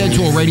what he said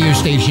to a radio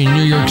station in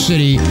New York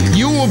City.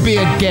 You will be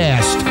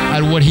aghast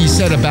at what he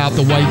said about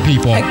the white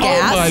people.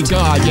 Aghast? Oh, my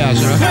God,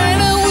 yes.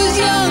 When I was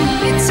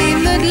young, it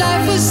seemed that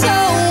life was so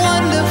wonderful.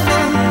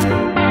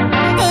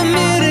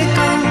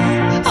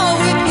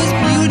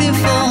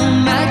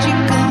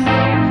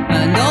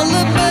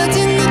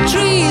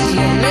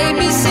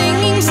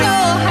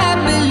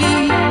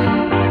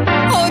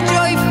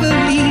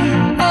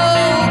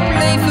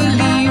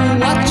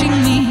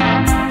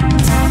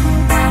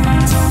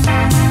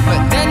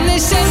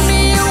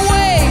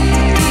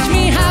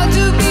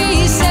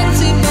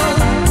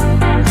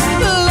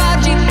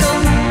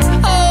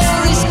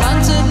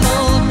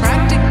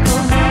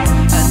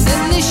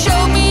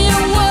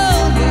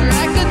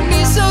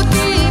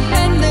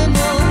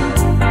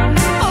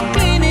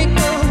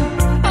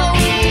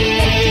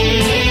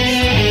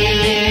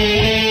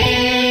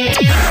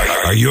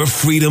 Your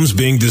freedom's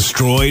being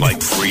destroyed? Like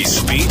free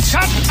speech?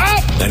 Shut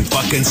up! Then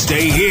fucking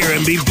stay here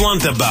and be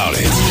blunt about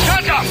it.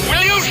 Shut up!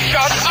 Will you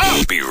shut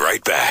up? Be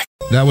right back.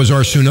 That was our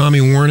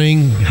tsunami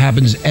warning.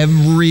 Happens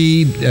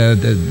every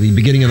the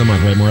beginning of the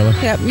month, right, Marla?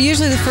 Yeah,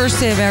 usually the first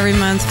day of every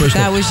month. But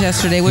that was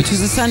yesterday, which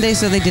was a Sunday,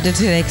 so they did it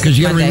today. Because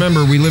you got to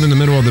remember, we live in the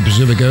middle of the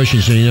Pacific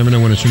Ocean, so you never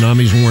know when a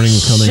tsunami's warning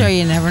is coming. Sure,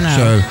 you never know.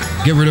 So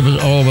get rid of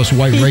all of us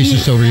white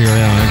racists over here.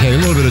 Yeah, okay, a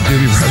little bit of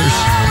Doobie Brothers.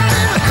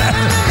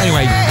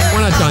 Anyway,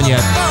 we're not done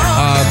yet.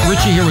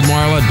 Richie here with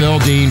Marla, Bill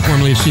Dean,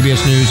 formerly of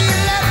CBS News,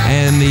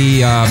 and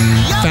the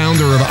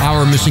founder of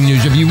Our Missing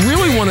News. If you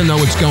really want to know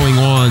what's going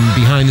on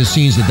behind the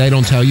scenes that they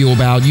don't tell you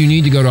about, you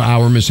need to go to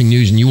Our Missing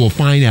News, and you will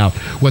find out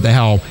what the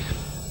hell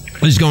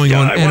is going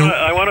on.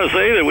 I want to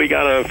say that we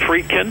got a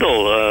free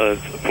Kindle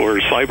for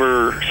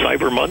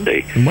Cyber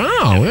Monday.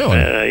 Wow, really?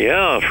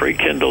 Yeah, free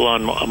Kindle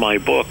on my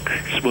book,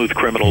 Smooth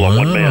Criminal, a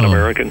one-man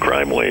American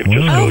crime wave.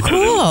 Just go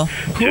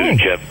to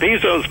Jeff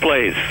Bezos'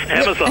 place,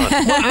 Amazon.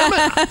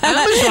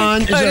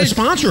 Amazon is a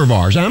sponsor of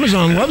ours.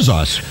 Amazon loves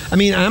us. I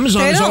mean,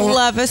 Amazon They don't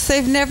love us.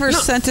 They've never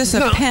sent us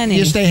a penny.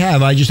 Yes, they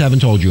have. I just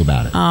haven't told you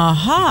about it.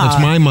 Uh-huh.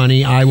 It's my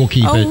money. I will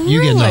keep it.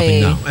 You get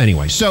nothing. Really? No.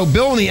 Anyway, so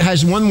Bill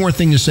has one more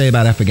thing to say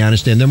about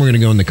Afghanistan, then we're going to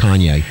go into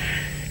Kanye.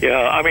 Yeah,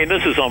 I mean,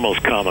 this is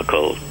almost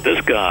comical.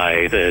 This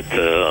guy that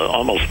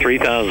almost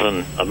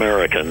 3,000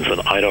 Americans, and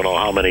I don't know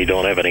how many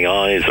don't have any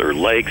eyes or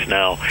legs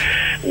now,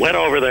 went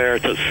over there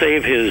to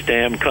save his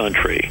damn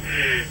country.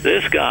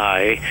 This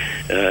guy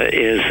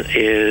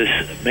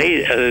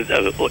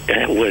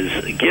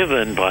was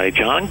given by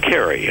John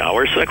Kerry,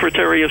 our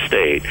Secretary of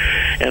State,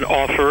 an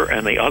offer,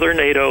 and the other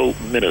NATO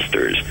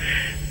ministers,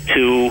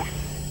 to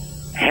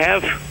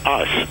have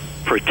us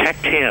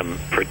protect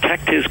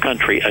his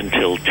country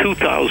until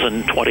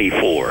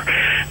 2024.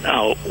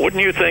 Now,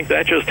 wouldn't you think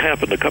that just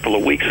happened a couple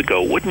of weeks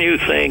ago? Wouldn't you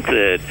think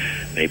that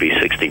maybe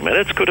 60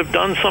 Minutes could have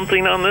done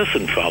something on this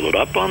and followed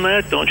up on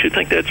that? Don't you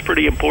think that's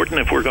pretty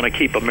important if we're going to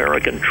keep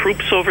American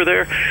troops over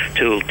there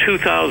till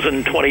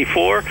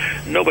 2024?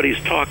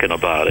 Nobody's talking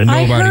about it.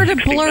 I heard a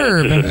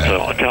blurb.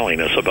 Isn't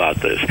telling us about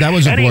this. That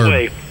was a blurb.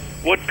 Anyway,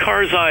 what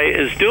Karzai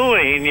is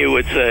doing, you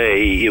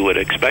would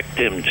expect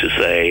him to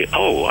say,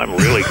 oh, I'm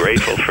really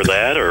grateful for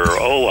that, or,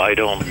 oh, I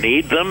don't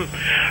need them,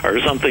 or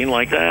something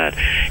like that.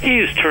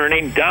 He's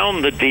turning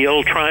down the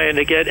deal, trying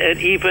to get an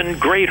even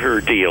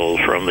greater deal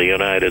from the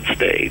United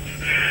States.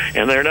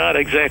 And they're not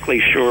exactly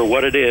sure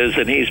what it is,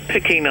 and he's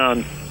picking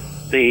on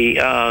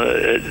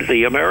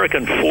the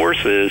American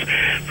forces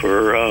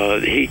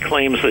he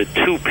claims that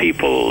 2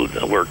 people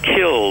were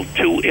killed,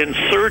 2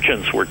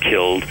 insurgents were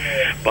killed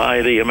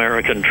by the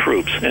American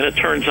troops, and it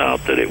turns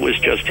out that it was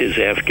just his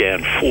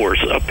Afghan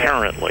force,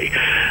 apparently,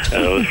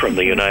 from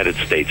the United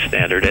States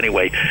standard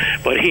anyway.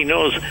 But he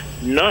knows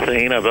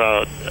nothing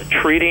about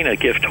treating a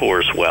gift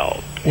horse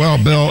well. Well,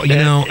 Bill,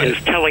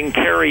 is telling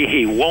Kerry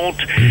he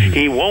won't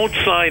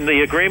sign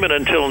the agreement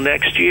until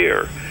next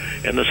year.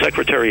 And the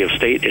Secretary of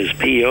State is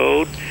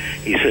PO'd.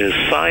 He says,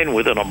 sign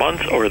within a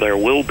month or there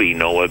will be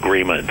no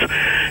agreement.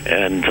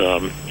 And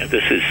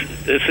this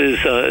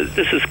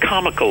is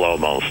comical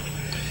almost.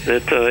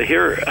 That the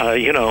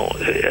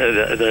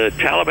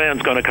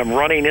Taliban's going to come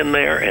running in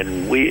there,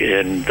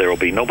 and there will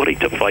be nobody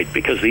to fight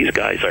because these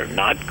guys are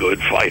not good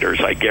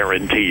fighters. I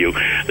guarantee you,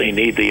 they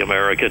need the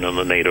American and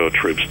the NATO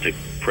troops to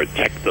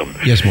protect them.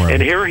 Yes, Marla.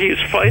 And here he's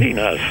fighting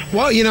us.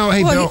 Well, hey,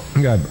 Bill.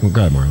 Go ahead,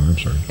 Marla. I'm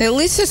sorry. At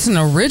least it's an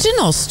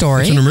original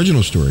story. It's an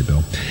original story,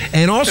 Bill.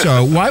 And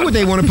also, why would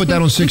they want to put that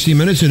on 60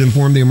 Minutes and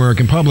inform the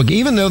American public,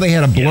 even though they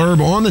had a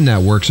blurb on the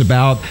networks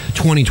about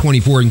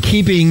 2024 and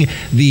keeping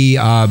the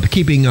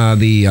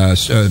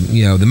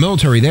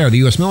military there, the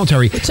U.S.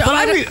 military?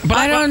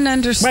 I don't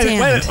understand.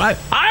 Wait,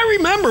 I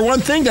remember one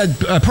thing that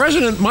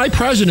my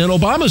president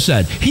Obama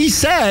said. He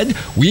said,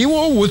 we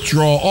will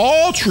withdraw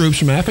all troops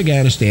from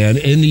Afghanistan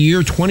in the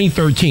year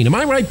 2013. Am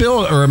I right,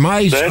 Bill? Or am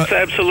I? That's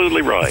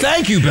absolutely right.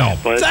 Thank you, Bill.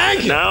 But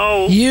thank you.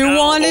 Now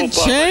want to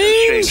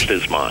change? Changed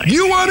his mind.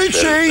 You want to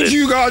change?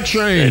 You got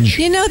change.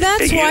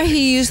 That's why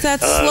he used that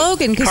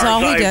slogan, because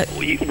all he did.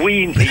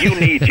 You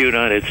need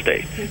United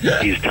States.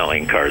 He's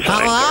telling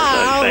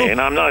Karzai, saying,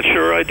 I'm not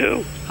sure I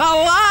do.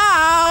 Hello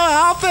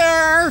out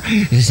there.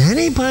 Is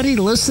anybody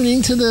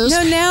listening to this?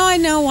 No, now I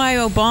know why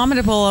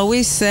Abominable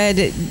always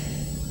said,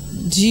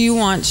 do you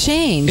want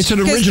change? It's an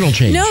original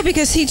change. No,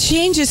 because he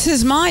changes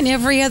his mind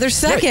every other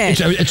second.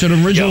 Right. It's an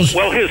original. Yeah,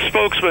 well, his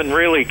spokesman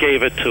really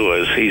gave it to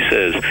us. He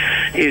says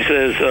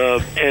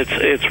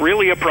it's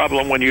really a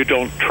problem when you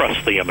don't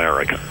trust the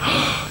American.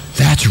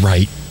 That's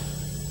right.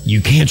 You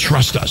can't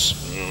trust us.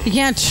 You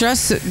can't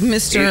trust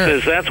Mr. He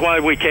says that's why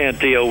we can't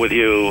deal with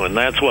you, and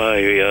that's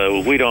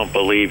why we don't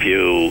believe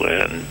you,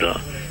 and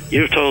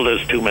you've told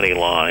us too many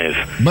lies.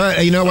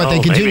 But you know what? They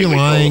continue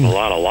lying. Told a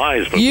lot of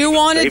lies. But you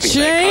want to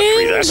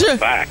change? That's a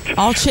fact.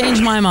 I'll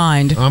change my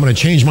mind. I'm going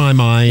to change my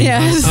mind.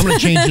 Yes. I'm going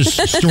to change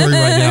this story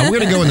right now. We're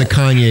going to go into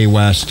Kanye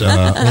West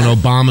on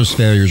Obama's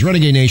failures.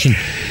 Renegade Nation.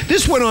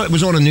 This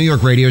was on a New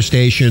York radio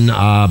station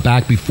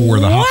back before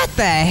the. What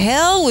the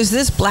hell was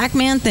this black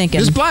man thinking?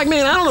 This black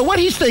man, I don't know what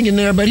he's thinking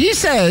there, but he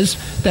says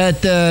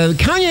that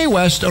Kanye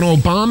West on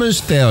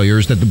Obama's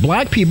failures, that the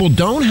black people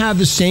don't have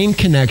the same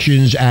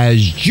connections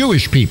as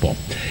Jewish people.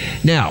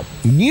 Now,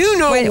 you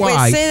know why.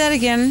 Wait, say that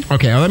again.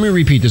 Okay, let me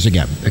repeat this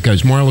again,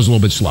 because Marla's a little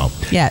bit slow.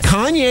 Yes.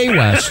 Kanye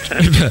West,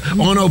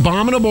 on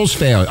Obama's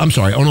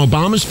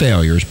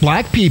failures,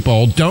 black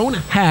people don't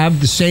have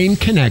the same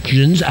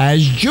connections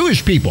as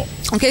Jewish people.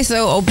 Okay,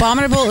 so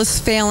Abominable is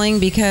failing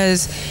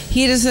because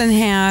he doesn't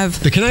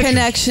have the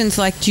connections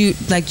like Jewish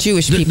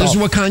people. This is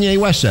what Kanye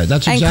West said.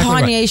 That's exactly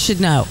right. And Kanye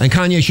should know. And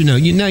Kanye should know.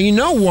 You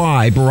know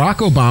why Barack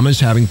Obama is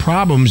having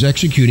problems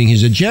executing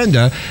his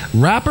agenda.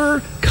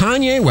 Rapper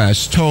Kanye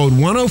West told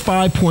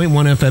 105.1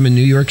 FM in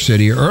New York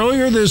City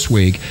earlier this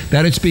week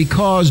that it's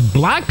because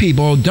black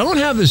people don't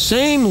have the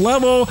same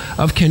level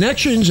of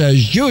connections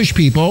as Jewish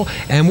people.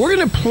 And we're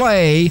going to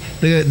play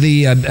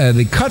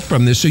the cut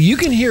from this so you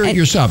can hear it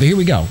yourself. Here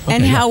we go.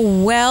 And how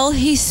well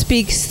he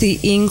speaks the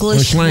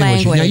English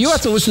language. Now, you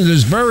have to listen to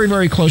this very,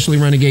 very closely,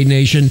 Renegade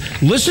Nation.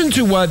 Listen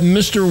to what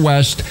Mr.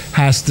 West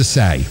has to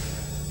say.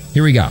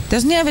 Here we go.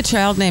 Doesn't he have a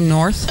child named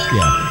North?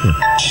 Yeah.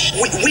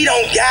 We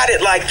don't got it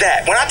like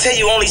that. When I tell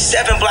you only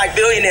 7 black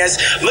billionaires,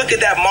 look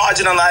at that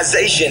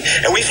marginalization,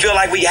 and we feel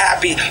like we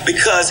happy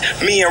because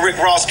me and Rick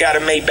Ross got a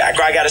Maybach,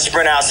 or I got a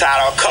Sprint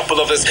outside, or a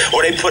couple of us,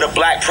 or they put a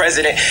black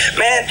president.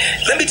 Man,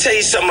 let me tell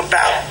you something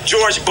about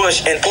George Bush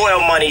and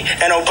oil money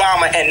and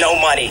Obama and no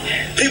money.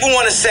 People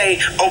want to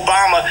say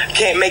Obama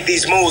can't make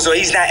these moves or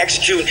he's not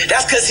executing.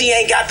 That's because he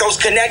ain't got those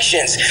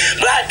connections.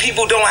 Black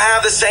people don't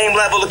have the same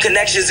level of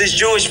connections as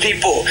Jewish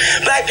people.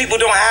 Black people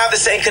don't have the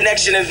same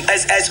connection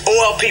as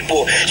oil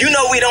people. You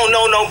know we don't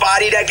know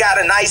nobody that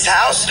got a nice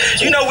house.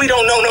 You know we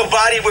don't know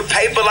nobody with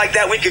paper like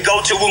that we could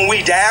go to when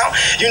we down.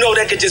 You know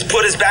that could just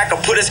put us back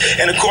or put us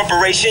in a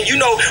corporation. You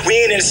know we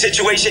ain't in a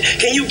situation.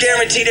 Can you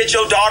guarantee that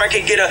your daughter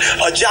can get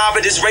a job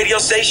at this radio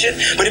station?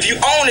 But if you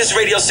own this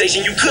radio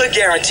station, you could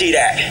guarantee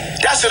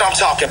that. That's what I'm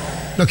talking about.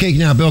 Okay,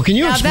 now, Bill, can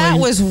you explain? Now, that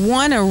was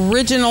one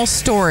original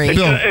story.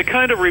 It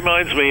kind of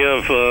reminds me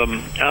of,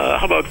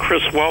 how about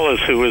Chris Wallace,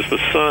 who is the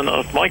son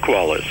of Mike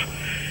Wallace?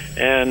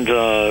 And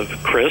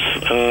Chris,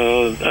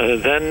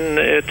 then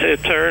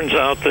it turns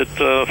out that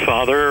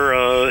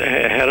father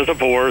had a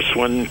divorce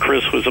when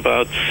Chris was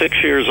about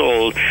 6 years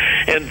old,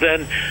 and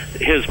then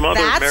his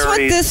mother married. That's what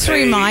this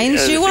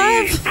reminds you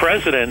the of?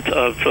 president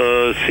of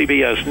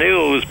CBS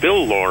News,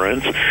 Bill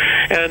Lawrence,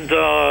 and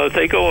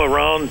they go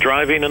around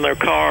driving in their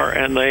car,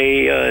 and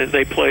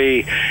they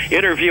play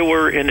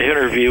interviewer and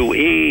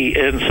interviewee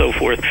and so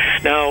forth.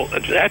 Now,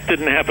 that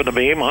didn't happen to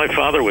me. My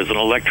father was an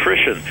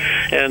electrician,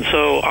 and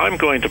so I'm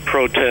going to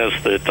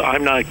protest that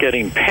I'm not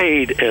getting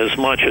paid as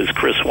much as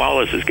Chris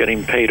Wallace is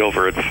getting paid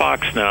over at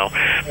Fox now,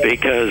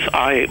 because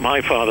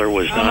my father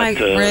was not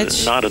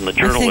in the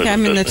journalism I think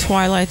I'm in the business.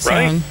 twilight zone.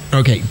 Right?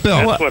 Okay,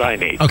 Bill. That's what I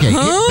need. Okay,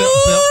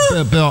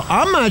 Bill,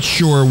 I'm not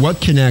sure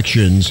what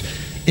connections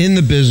in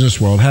the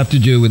business world have to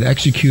do with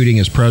executing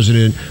as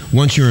president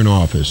once you're in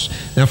office.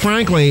 Now,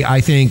 frankly, I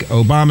think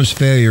Obama's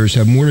failures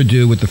have more to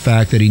do with the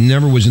fact that he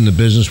never was in the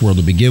business world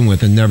to begin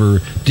with and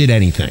never did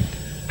anything.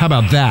 How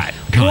about that,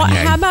 Kanye? Well,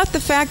 how about the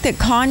fact that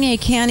Kanye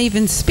can't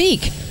even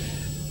speak?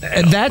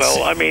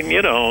 Well, I mean,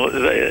 you know,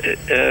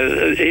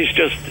 he's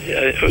just...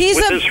 he's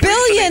with a this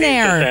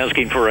billionaire. He's just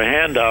asking for a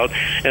handout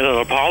and an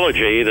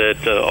apology that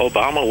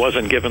Obama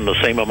wasn't given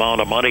the same amount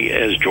of money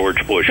as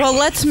George Bush. Well,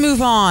 let's move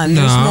on.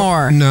 There's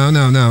more.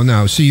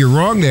 No. See, you're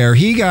wrong there.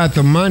 He got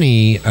the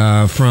money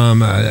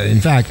from... in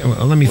fact,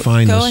 let me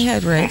find this. Go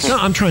ahead, Rich. No,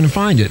 I'm trying to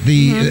find it.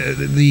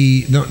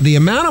 The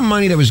amount of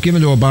money that was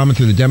given to Obama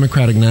through the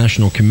Democratic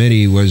National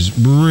Committee was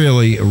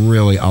really,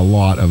 really a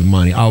lot of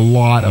money. A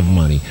lot of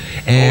money.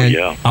 And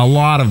a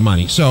lot of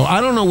money. So I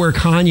don't know where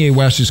Kanye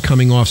West is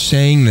coming off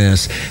saying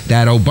this,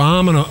 that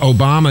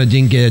Obama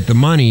didn't get the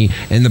money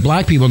and the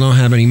black people don't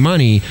have any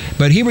money.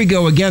 But here we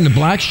go again. The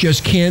blacks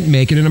just can't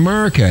make it in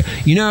America.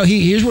 You know,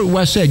 here's what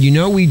West said. You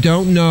know, we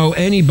don't know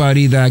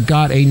anybody that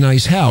got a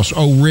nice house.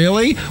 Oh,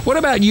 really? What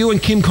about you and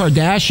Kim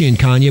Kardashian,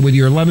 Kanye, with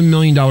your $11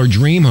 million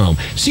dream home?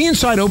 See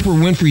inside Oprah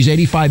Winfrey's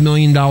 $85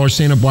 million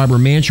Santa Barbara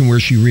mansion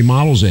where she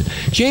remodels it.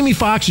 Jamie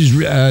Foxx's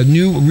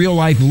new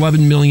real-life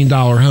 $11 million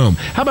home.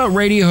 How about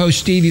radio host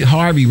Steve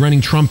Harvey renting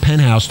Trump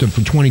penthouse for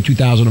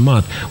 $22,000 a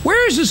month?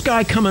 Where is this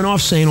guy coming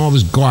off saying all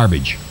this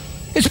garbage?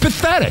 It's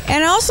pathetic.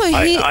 And also,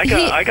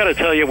 I got to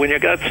tell you, when you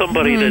got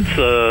somebody that's,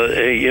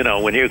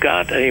 when you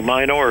got a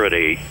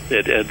minority,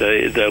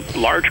 the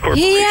large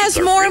corporations, he has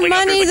more really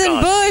money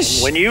than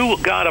Bush. When you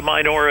got a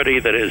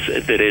minority that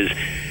is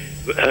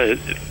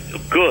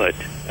good,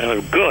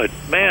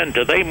 man,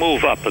 do they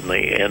move up in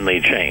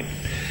the chain?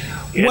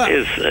 It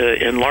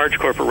is in large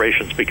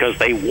corporations because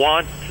they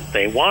want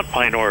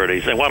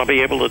minorities. They want to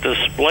be able to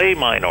display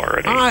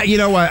minorities. You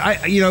know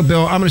what?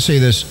 Bill, I'm going to say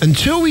this.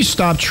 Until we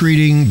stop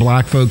treating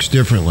black folks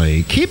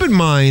differently, keep in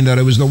mind that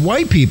it was the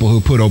white people who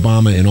put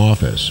Obama in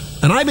office.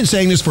 And I've been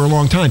saying this for a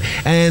long time.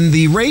 And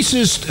the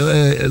racist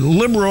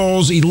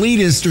liberals,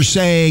 elitists are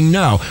saying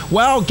no.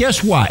 Well,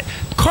 guess what?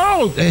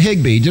 Carl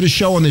Higbee did a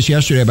show on this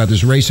yesterday about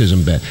this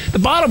racism bit. The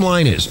bottom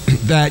line is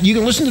that you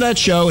can listen to that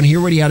show and hear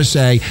what he had to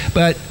say,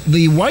 but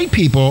the white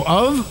people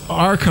of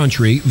our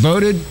country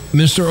voted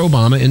Mr.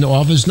 Obama into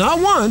office not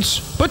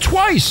once, but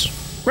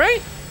twice.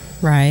 Right?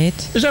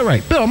 Right. Is that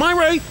right? Bill, am I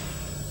right?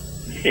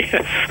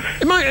 Yes.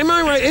 Am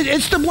I right?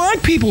 It's the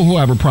black people who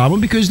have a problem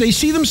because they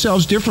see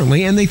themselves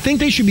differently and they think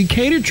they should be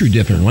catered to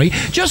differently.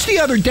 Just the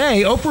other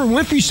day, Oprah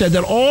Winfrey said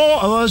that all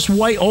of us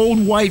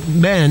old white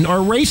men are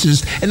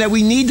racist and that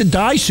we need to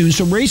die soon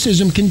so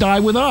racism can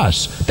die with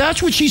us.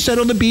 That's what she said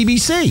on the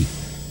BBC.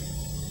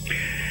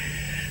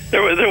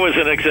 There was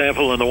an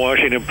example in the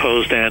Washington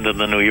Post and in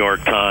the New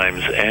York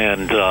Times,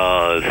 and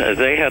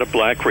they had a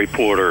black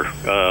reporter.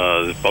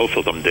 Both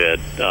of them did.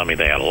 I mean,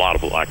 they had a lot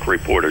of black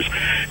reporters,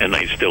 and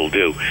they still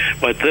do.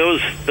 But those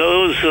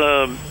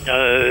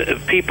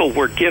people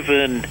were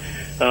given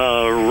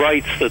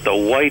rights that the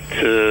white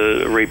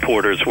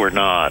reporters were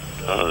not.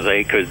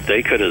 They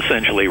could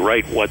essentially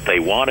write what they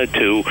wanted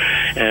to,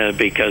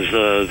 because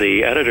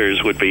the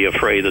editors would be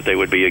afraid that they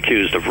would be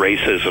accused of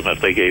racism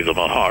if they gave them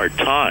a hard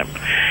time.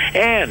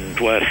 And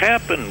what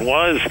happened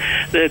was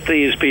that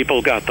these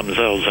people got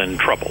themselves in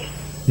trouble.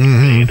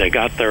 Mm-hmm. They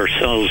got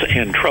themselves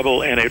in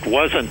trouble, and it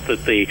wasn't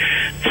that the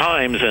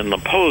Times and the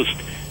Post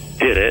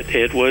did it.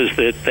 It was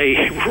that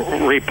they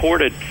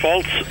reported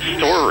false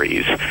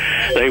stories.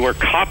 They were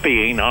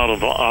copying out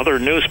of other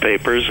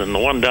newspapers, and the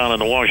one down in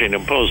the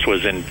Washington Post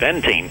was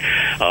inventing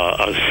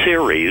a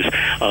series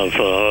of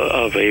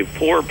a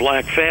poor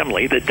black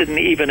family that didn't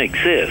even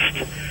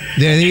exist.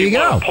 There you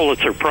go. Won a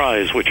Pulitzer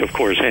Prize, which of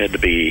course had to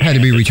be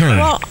returned.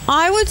 Well,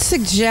 I would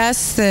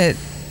suggest that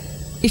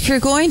if you're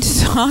going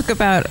to talk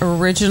about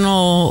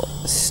original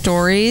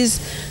stories,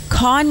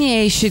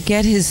 Kanye should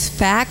get his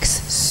facts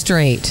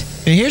straight.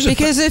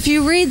 Because if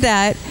you read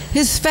that,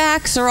 his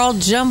facts are all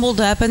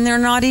jumbled up and they're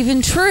not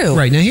even true.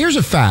 Right. Now, here's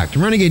a fact.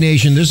 Renegade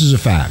Nation, this is a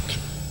fact.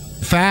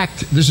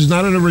 This is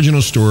not an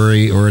original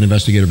story or an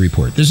investigative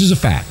report. This is a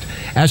fact.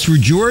 As for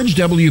George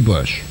W.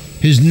 Bush,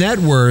 his net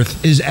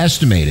worth is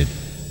estimated,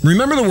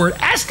 remember the word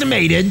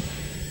estimated,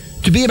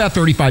 to be about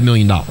 $35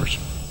 million.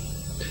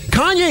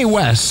 Kanye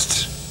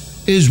West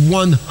is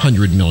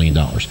 $100 million.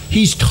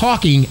 He's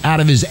talking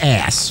out of his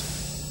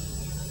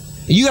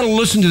ass. You got to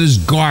listen to this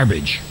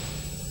garbage.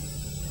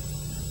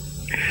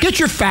 Get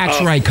your facts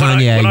right,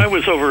 Kanye. When I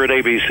was over at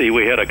ABC,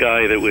 we had a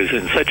guy that was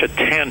in such a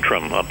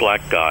tantrum, a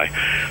black guy,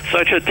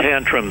 such a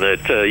tantrum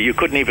that you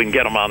couldn't even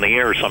get him on the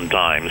air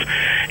sometimes.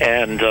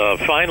 And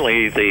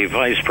finally, the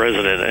vice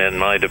president in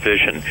my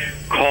division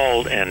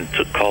called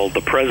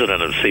the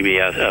president of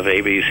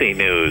ABC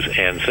News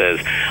and says,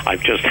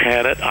 "I've just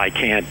had it. I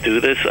can't do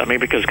this." I mean,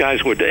 because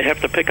guys would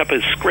have to pick up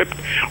his script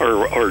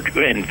or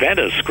invent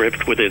a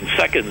script within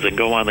seconds and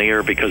go on the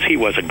air because he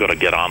wasn't going to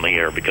get on the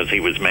air because he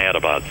was mad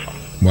about something.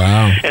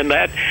 Wow. And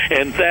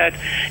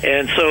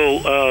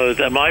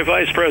so my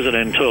vice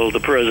president told the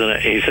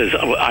president, he says,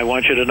 "I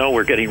want you to know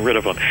we're getting rid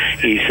of him."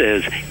 He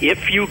says,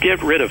 "If you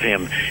get rid of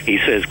him," he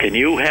says, "can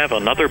you have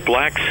another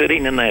black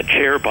sitting in that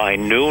chair by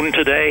noon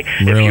today?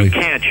 Really? If you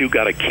can't, you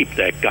got to keep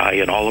that guy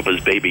and all of his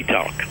baby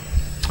talk."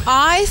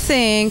 I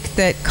think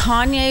that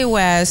Kanye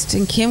West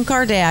and Kim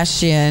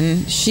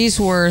Kardashian, she's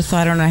worth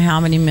I don't know how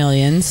many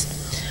millions.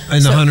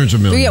 In the hundreds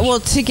of millions. Yeah,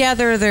 well,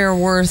 together they're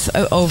worth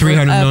over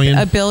 300 million?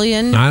 a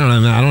billion. I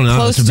don't know.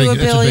 Close It's a to big,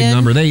 a billion.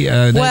 It's a big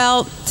number.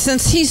 Well,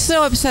 since he's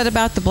so upset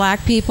about the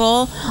black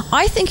people,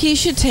 I think he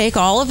should take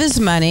all of his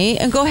money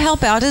and go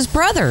help out his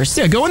brothers.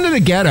 Yeah, go into the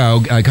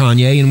ghetto,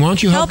 Kanye, and why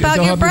don't you help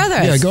out your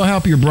brothers? Go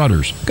help your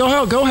brothers. Go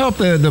help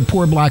the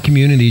poor black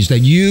communities that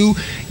you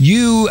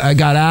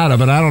got out of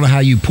it. I don't know how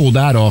you pulled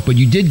that off, but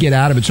you did get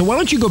out of it. So why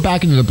don't you go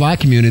back into the black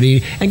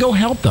community and go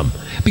help them?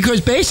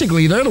 Because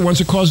basically they're the ones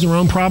that cause their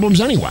own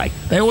problems anyway.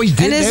 They always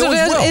did.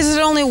 And is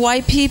it only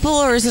white people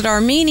or is it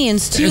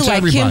Armenians too, it's like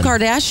everybody. Kim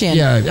Kardashian?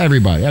 Yeah,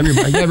 everybody's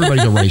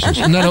a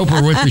racist. And that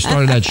Oprah Winfrey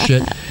started that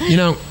shit.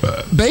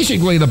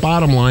 Basically the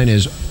bottom line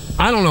is,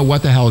 I don't know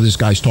what the hell this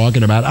guy's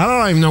talking about. I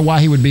don't even know why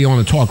he would be on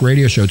a talk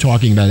radio show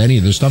talking about any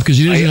of this stuff because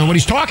he doesn't know what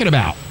he's talking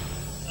about.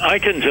 I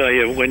can tell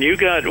you, when you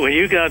got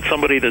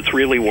somebody that's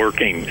really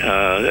working,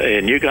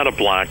 and you got a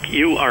black,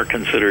 you are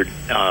considered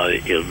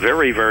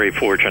very, very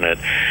fortunate.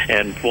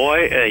 And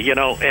boy,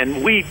 and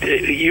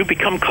you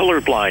become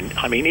colorblind.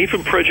 I mean,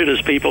 even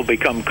prejudiced people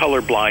become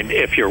colorblind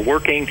if you're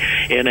working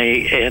in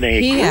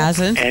a he group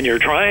hasn't. and you're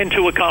trying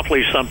to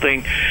accomplish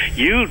something.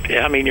 You're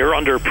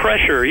under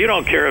pressure. You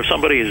don't care if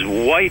somebody is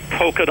white,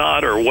 polka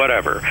dot, or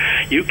whatever.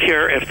 You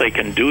care if they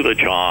can do the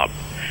job.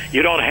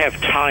 You don't have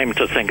time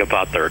to think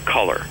about their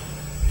color.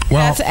 Well,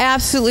 that's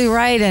absolutely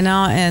right,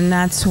 and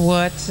that's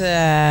what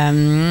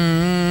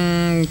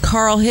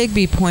Carl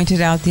Higbee pointed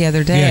out the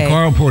other day. Yeah,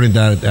 Carl pointed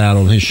that out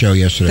on his show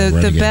yesterday.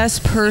 The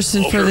best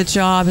person for the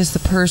job is the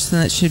person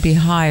that should be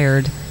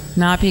hired,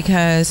 not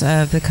because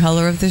of the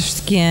color of their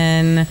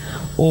skin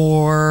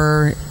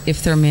or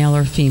if they're male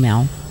or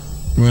female.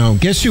 Well,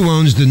 guess who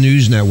owns the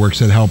news networks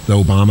that helped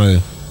Obama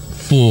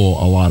fool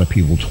a lot of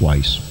people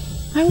twice?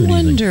 I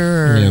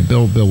wonder. Yeah,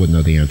 Bill would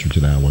know the answer to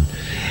that one.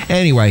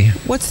 Anyway.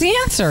 What's the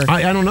answer?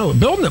 I don't know.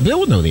 Bill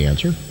would know the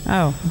answer.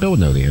 Oh. Bill would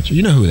know the answer.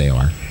 You know who they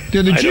are.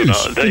 They're the Jews.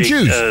 Don't know. The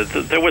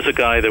Jews. There was a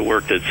guy that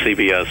worked at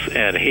CBS,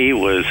 and he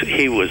was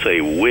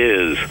a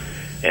whiz,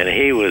 and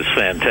he was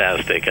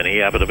fantastic, and he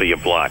happened to be a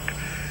black.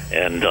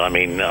 And I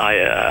mean,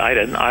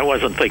 I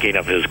wasn't thinking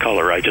of his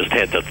color. I just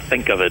had to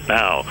think of it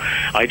now.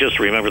 I just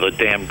remember the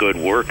damn good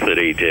work that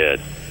he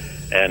did.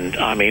 And,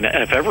 I mean,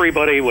 if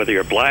everybody, whether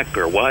you're black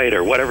or white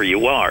or whatever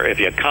you are, if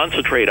you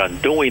concentrate on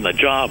doing the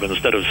job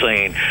instead of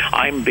saying,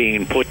 I'm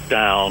being put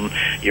down,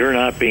 you're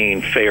not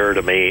being fair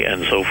to me,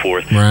 and so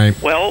forth. Right.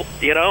 Well,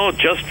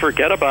 just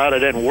forget about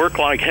it and work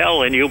like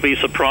hell, and you'll be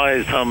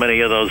surprised how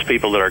many of those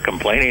people that are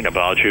complaining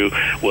about you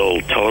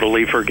will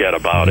totally forget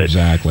about it.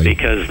 Exactly.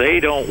 Because they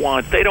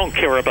don't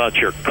care about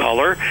your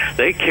color.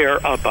 They care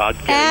about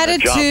getting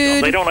attitude. the job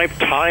done. They don't have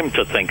time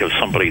to think of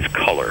somebody's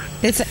color.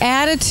 It's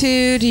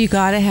attitude. You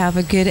got to have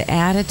a good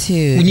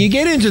attitude. When you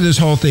get into this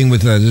whole thing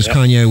with this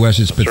Kanye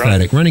West, it's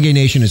pathetic. Right. Renegade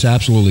Nation is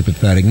absolutely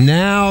pathetic.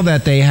 Now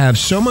that they have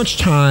so much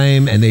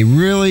time and they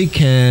really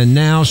can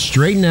now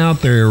straighten out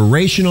their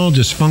irrational,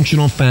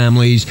 dysfunctional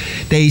families,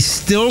 they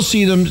still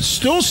see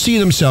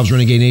themselves,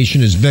 Renegade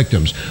Nation, as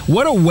victims.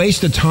 What a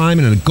waste of time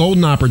and a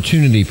golden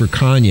opportunity for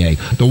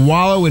Kanye to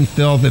wallow in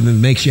filth if it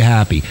makes you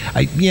happy.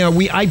 I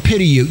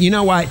pity you. You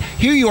know what?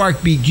 Here you are.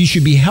 You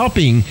should be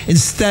helping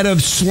instead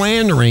of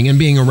slandering and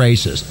being a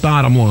racist.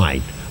 Bottom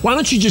line. Why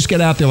don't you just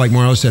get out there, like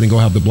Marlo said, and go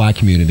help the black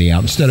community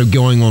out instead of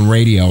going on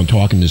radio and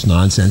talking this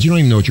nonsense? You don't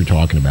even know what you're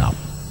talking about.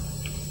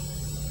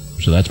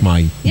 So that's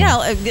my...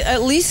 Yeah,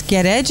 at least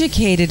get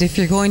educated if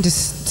you're going to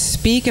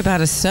speak about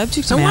a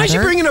subject matter. Why is he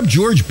bringing up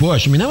George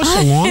Bush? I mean, that was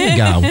so long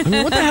ago. I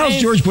mean, what the hell does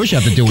George Bush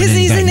have to do with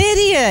anything? Because he's an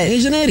idiot.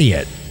 He's an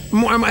idiot.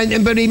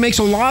 But he makes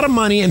a lot of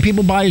money and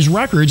people buy his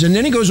records, and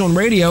then he goes on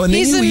radio and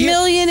he's then a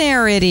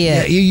millionaire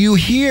idiot. Yeah, you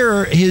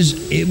hear his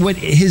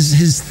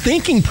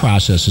thinking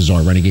processes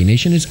are, Renegade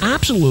Nation, is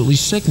absolutely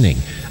sickening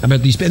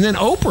about these. And then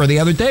Oprah the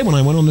other day when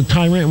I went on the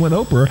tirade with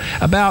Oprah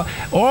about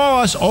all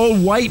us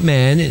old white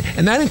men,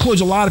 and that includes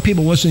a lot of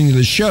people listening to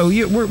the show.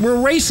 We're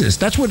racist.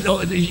 That's what.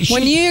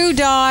 When you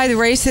die, the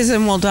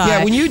racism will die.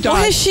 Yeah, when you die.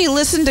 Well, has she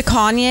listened to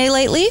Kanye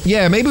lately?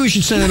 Yeah, maybe we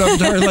should send it over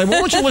to her. Like, why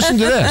don't you listen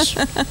to this?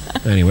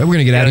 Anyway, we're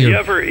gonna get out of here.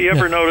 here. You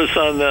ever notice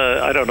on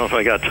the? I don't know if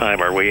I got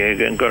time. Are we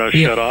going to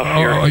shut off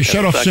here?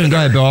 Shut off soon. Go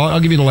ahead, Bill. I'll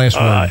give you the last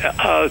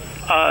word.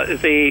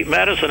 The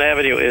Madison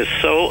Avenue is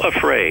so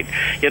afraid,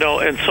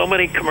 in so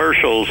many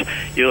commercials,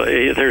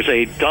 there's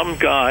a dumb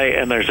guy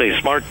and there's a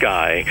smart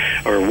guy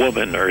or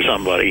woman or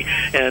somebody,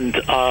 and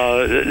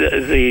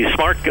the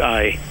smart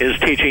guy is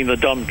teaching the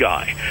dumb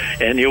guy,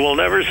 and you will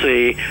never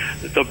see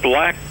the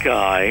black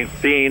guy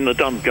being the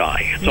dumb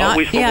guy. It's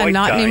always the white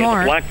guy, and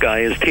the black guy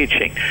is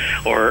teaching,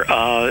 or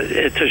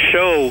to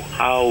show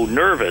how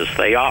nervous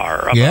they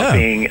are about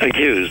being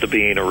accused of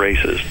being a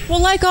racist.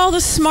 Well, like all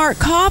the smart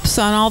cops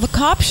on all the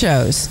cop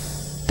shows.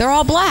 They're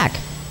all black.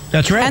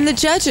 That's right. And the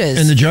judges.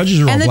 And the judges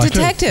are all black. And the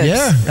detectives. Too.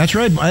 Yeah, that's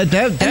right. And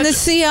the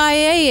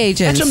CIA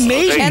agents. That's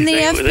amazing. And the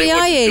FBI agents.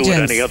 They wouldn't do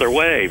it any other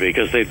way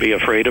because they'd be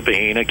afraid of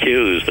being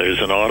accused.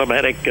 There's an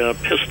automatic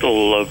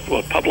pistol,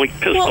 a public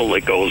pistol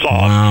that goes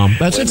off. Wow,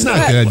 it's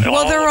not good.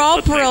 Well, they're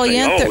all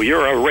brilliant. Say,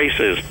 you're a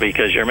racist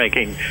because you're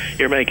making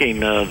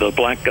the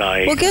black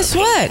guy. Well, guess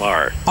what?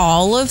 Smart.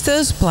 All of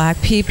those black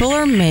people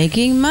are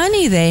making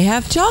money. They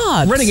have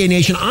jobs. Renegade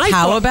Nation.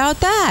 How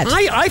about that?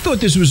 I thought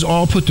this was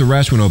all put to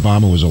rest when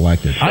Obama was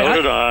elected. So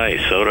did I.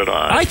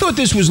 I thought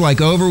this was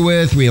over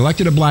with. We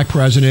elected a black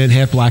president,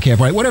 half black,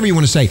 half white, whatever you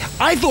want to say.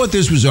 I thought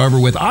this was over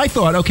with. I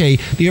thought, okay,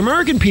 the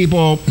American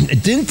people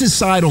didn't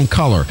decide on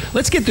color.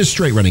 Let's get this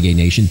straight, Renegade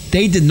Nation.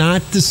 They did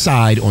not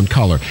decide on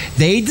color.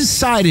 They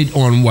decided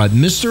on what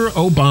Mr.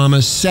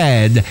 Obama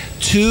said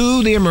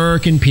to the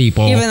American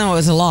people. Even though it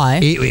was a lie.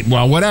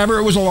 Well, whatever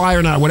it was a lie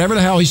or not, whatever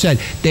the hell he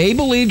said. They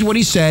believed what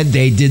he said.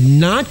 They did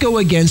not go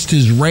against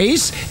his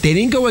race. They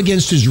didn't go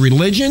against his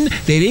religion.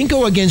 They didn't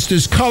go against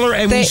his color.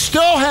 And we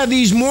still have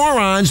these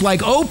morons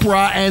like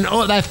Oprah and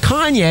that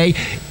Kanye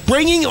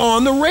bringing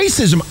on the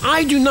racism.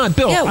 I do not,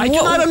 Bill. I do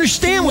not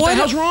understand what the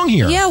hell's wrong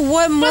here. Yeah,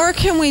 what more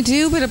can we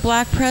do but a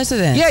black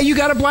president? Yeah, you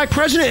got a black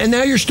president and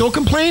now you're still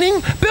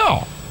complaining?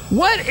 Bill,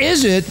 what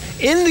is it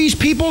in these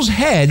people's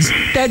heads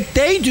that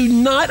they do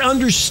not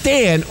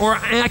understand or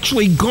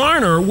actually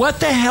garner what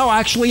the hell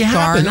actually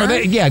happened?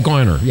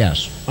 Garner,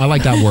 yes. I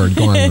like that word,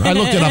 garner. I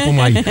looked it up on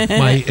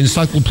my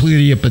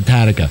Encyclopedia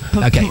Britannica.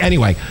 Okay,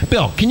 anyway,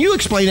 Bill, can you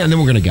explain it and then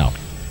we're going to go?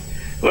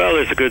 Well,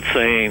 there's a good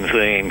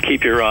saying,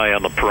 keep your eye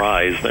on the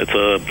prize. It's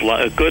a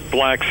good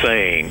black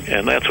saying,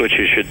 and that's what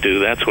you should do.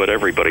 That's what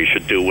everybody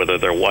should do, whether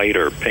they're white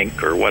or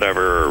pink or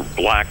whatever, or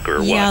black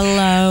or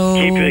yellow.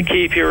 What.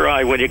 Keep your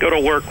eye. When you go to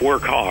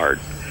work hard,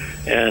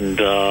 and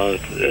go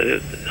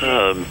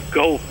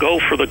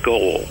for the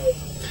goal.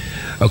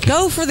 Okay.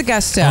 Go for the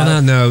gusto. On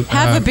that note,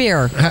 have a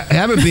beer.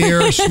 Have a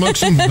beer. Smoke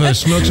some pot. I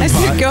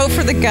said go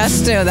for the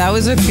gusto. That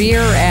was a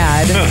beer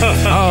ad.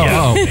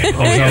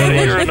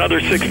 You're another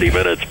 60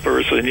 Minutes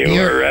person.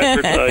 You are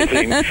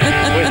advertising.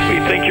 We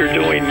think you're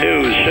doing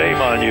news. Shame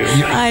on you.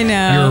 I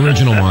know. You're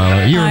original,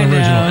 Marla. You're an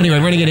original. Anyway,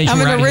 Renegade Nation.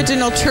 I'm an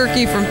original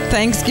turkey from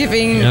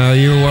Thanksgiving.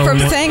 From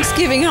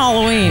Thanksgiving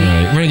Halloween.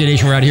 Right. Renegade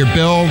Nation, we're out here.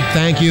 Bill,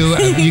 thank you.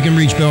 You can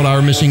reach Bill at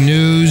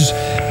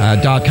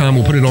OurMissingNews.com.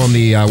 We'll put it on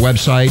the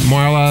website.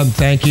 Marla,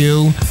 thank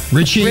you.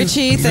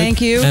 Richie,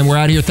 thank you. And we're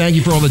out of here. Thank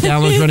you for all the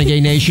downloads,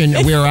 Renegade Nation.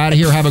 We are out of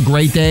here. Have a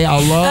great day.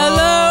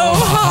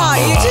 Aloha.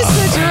 You just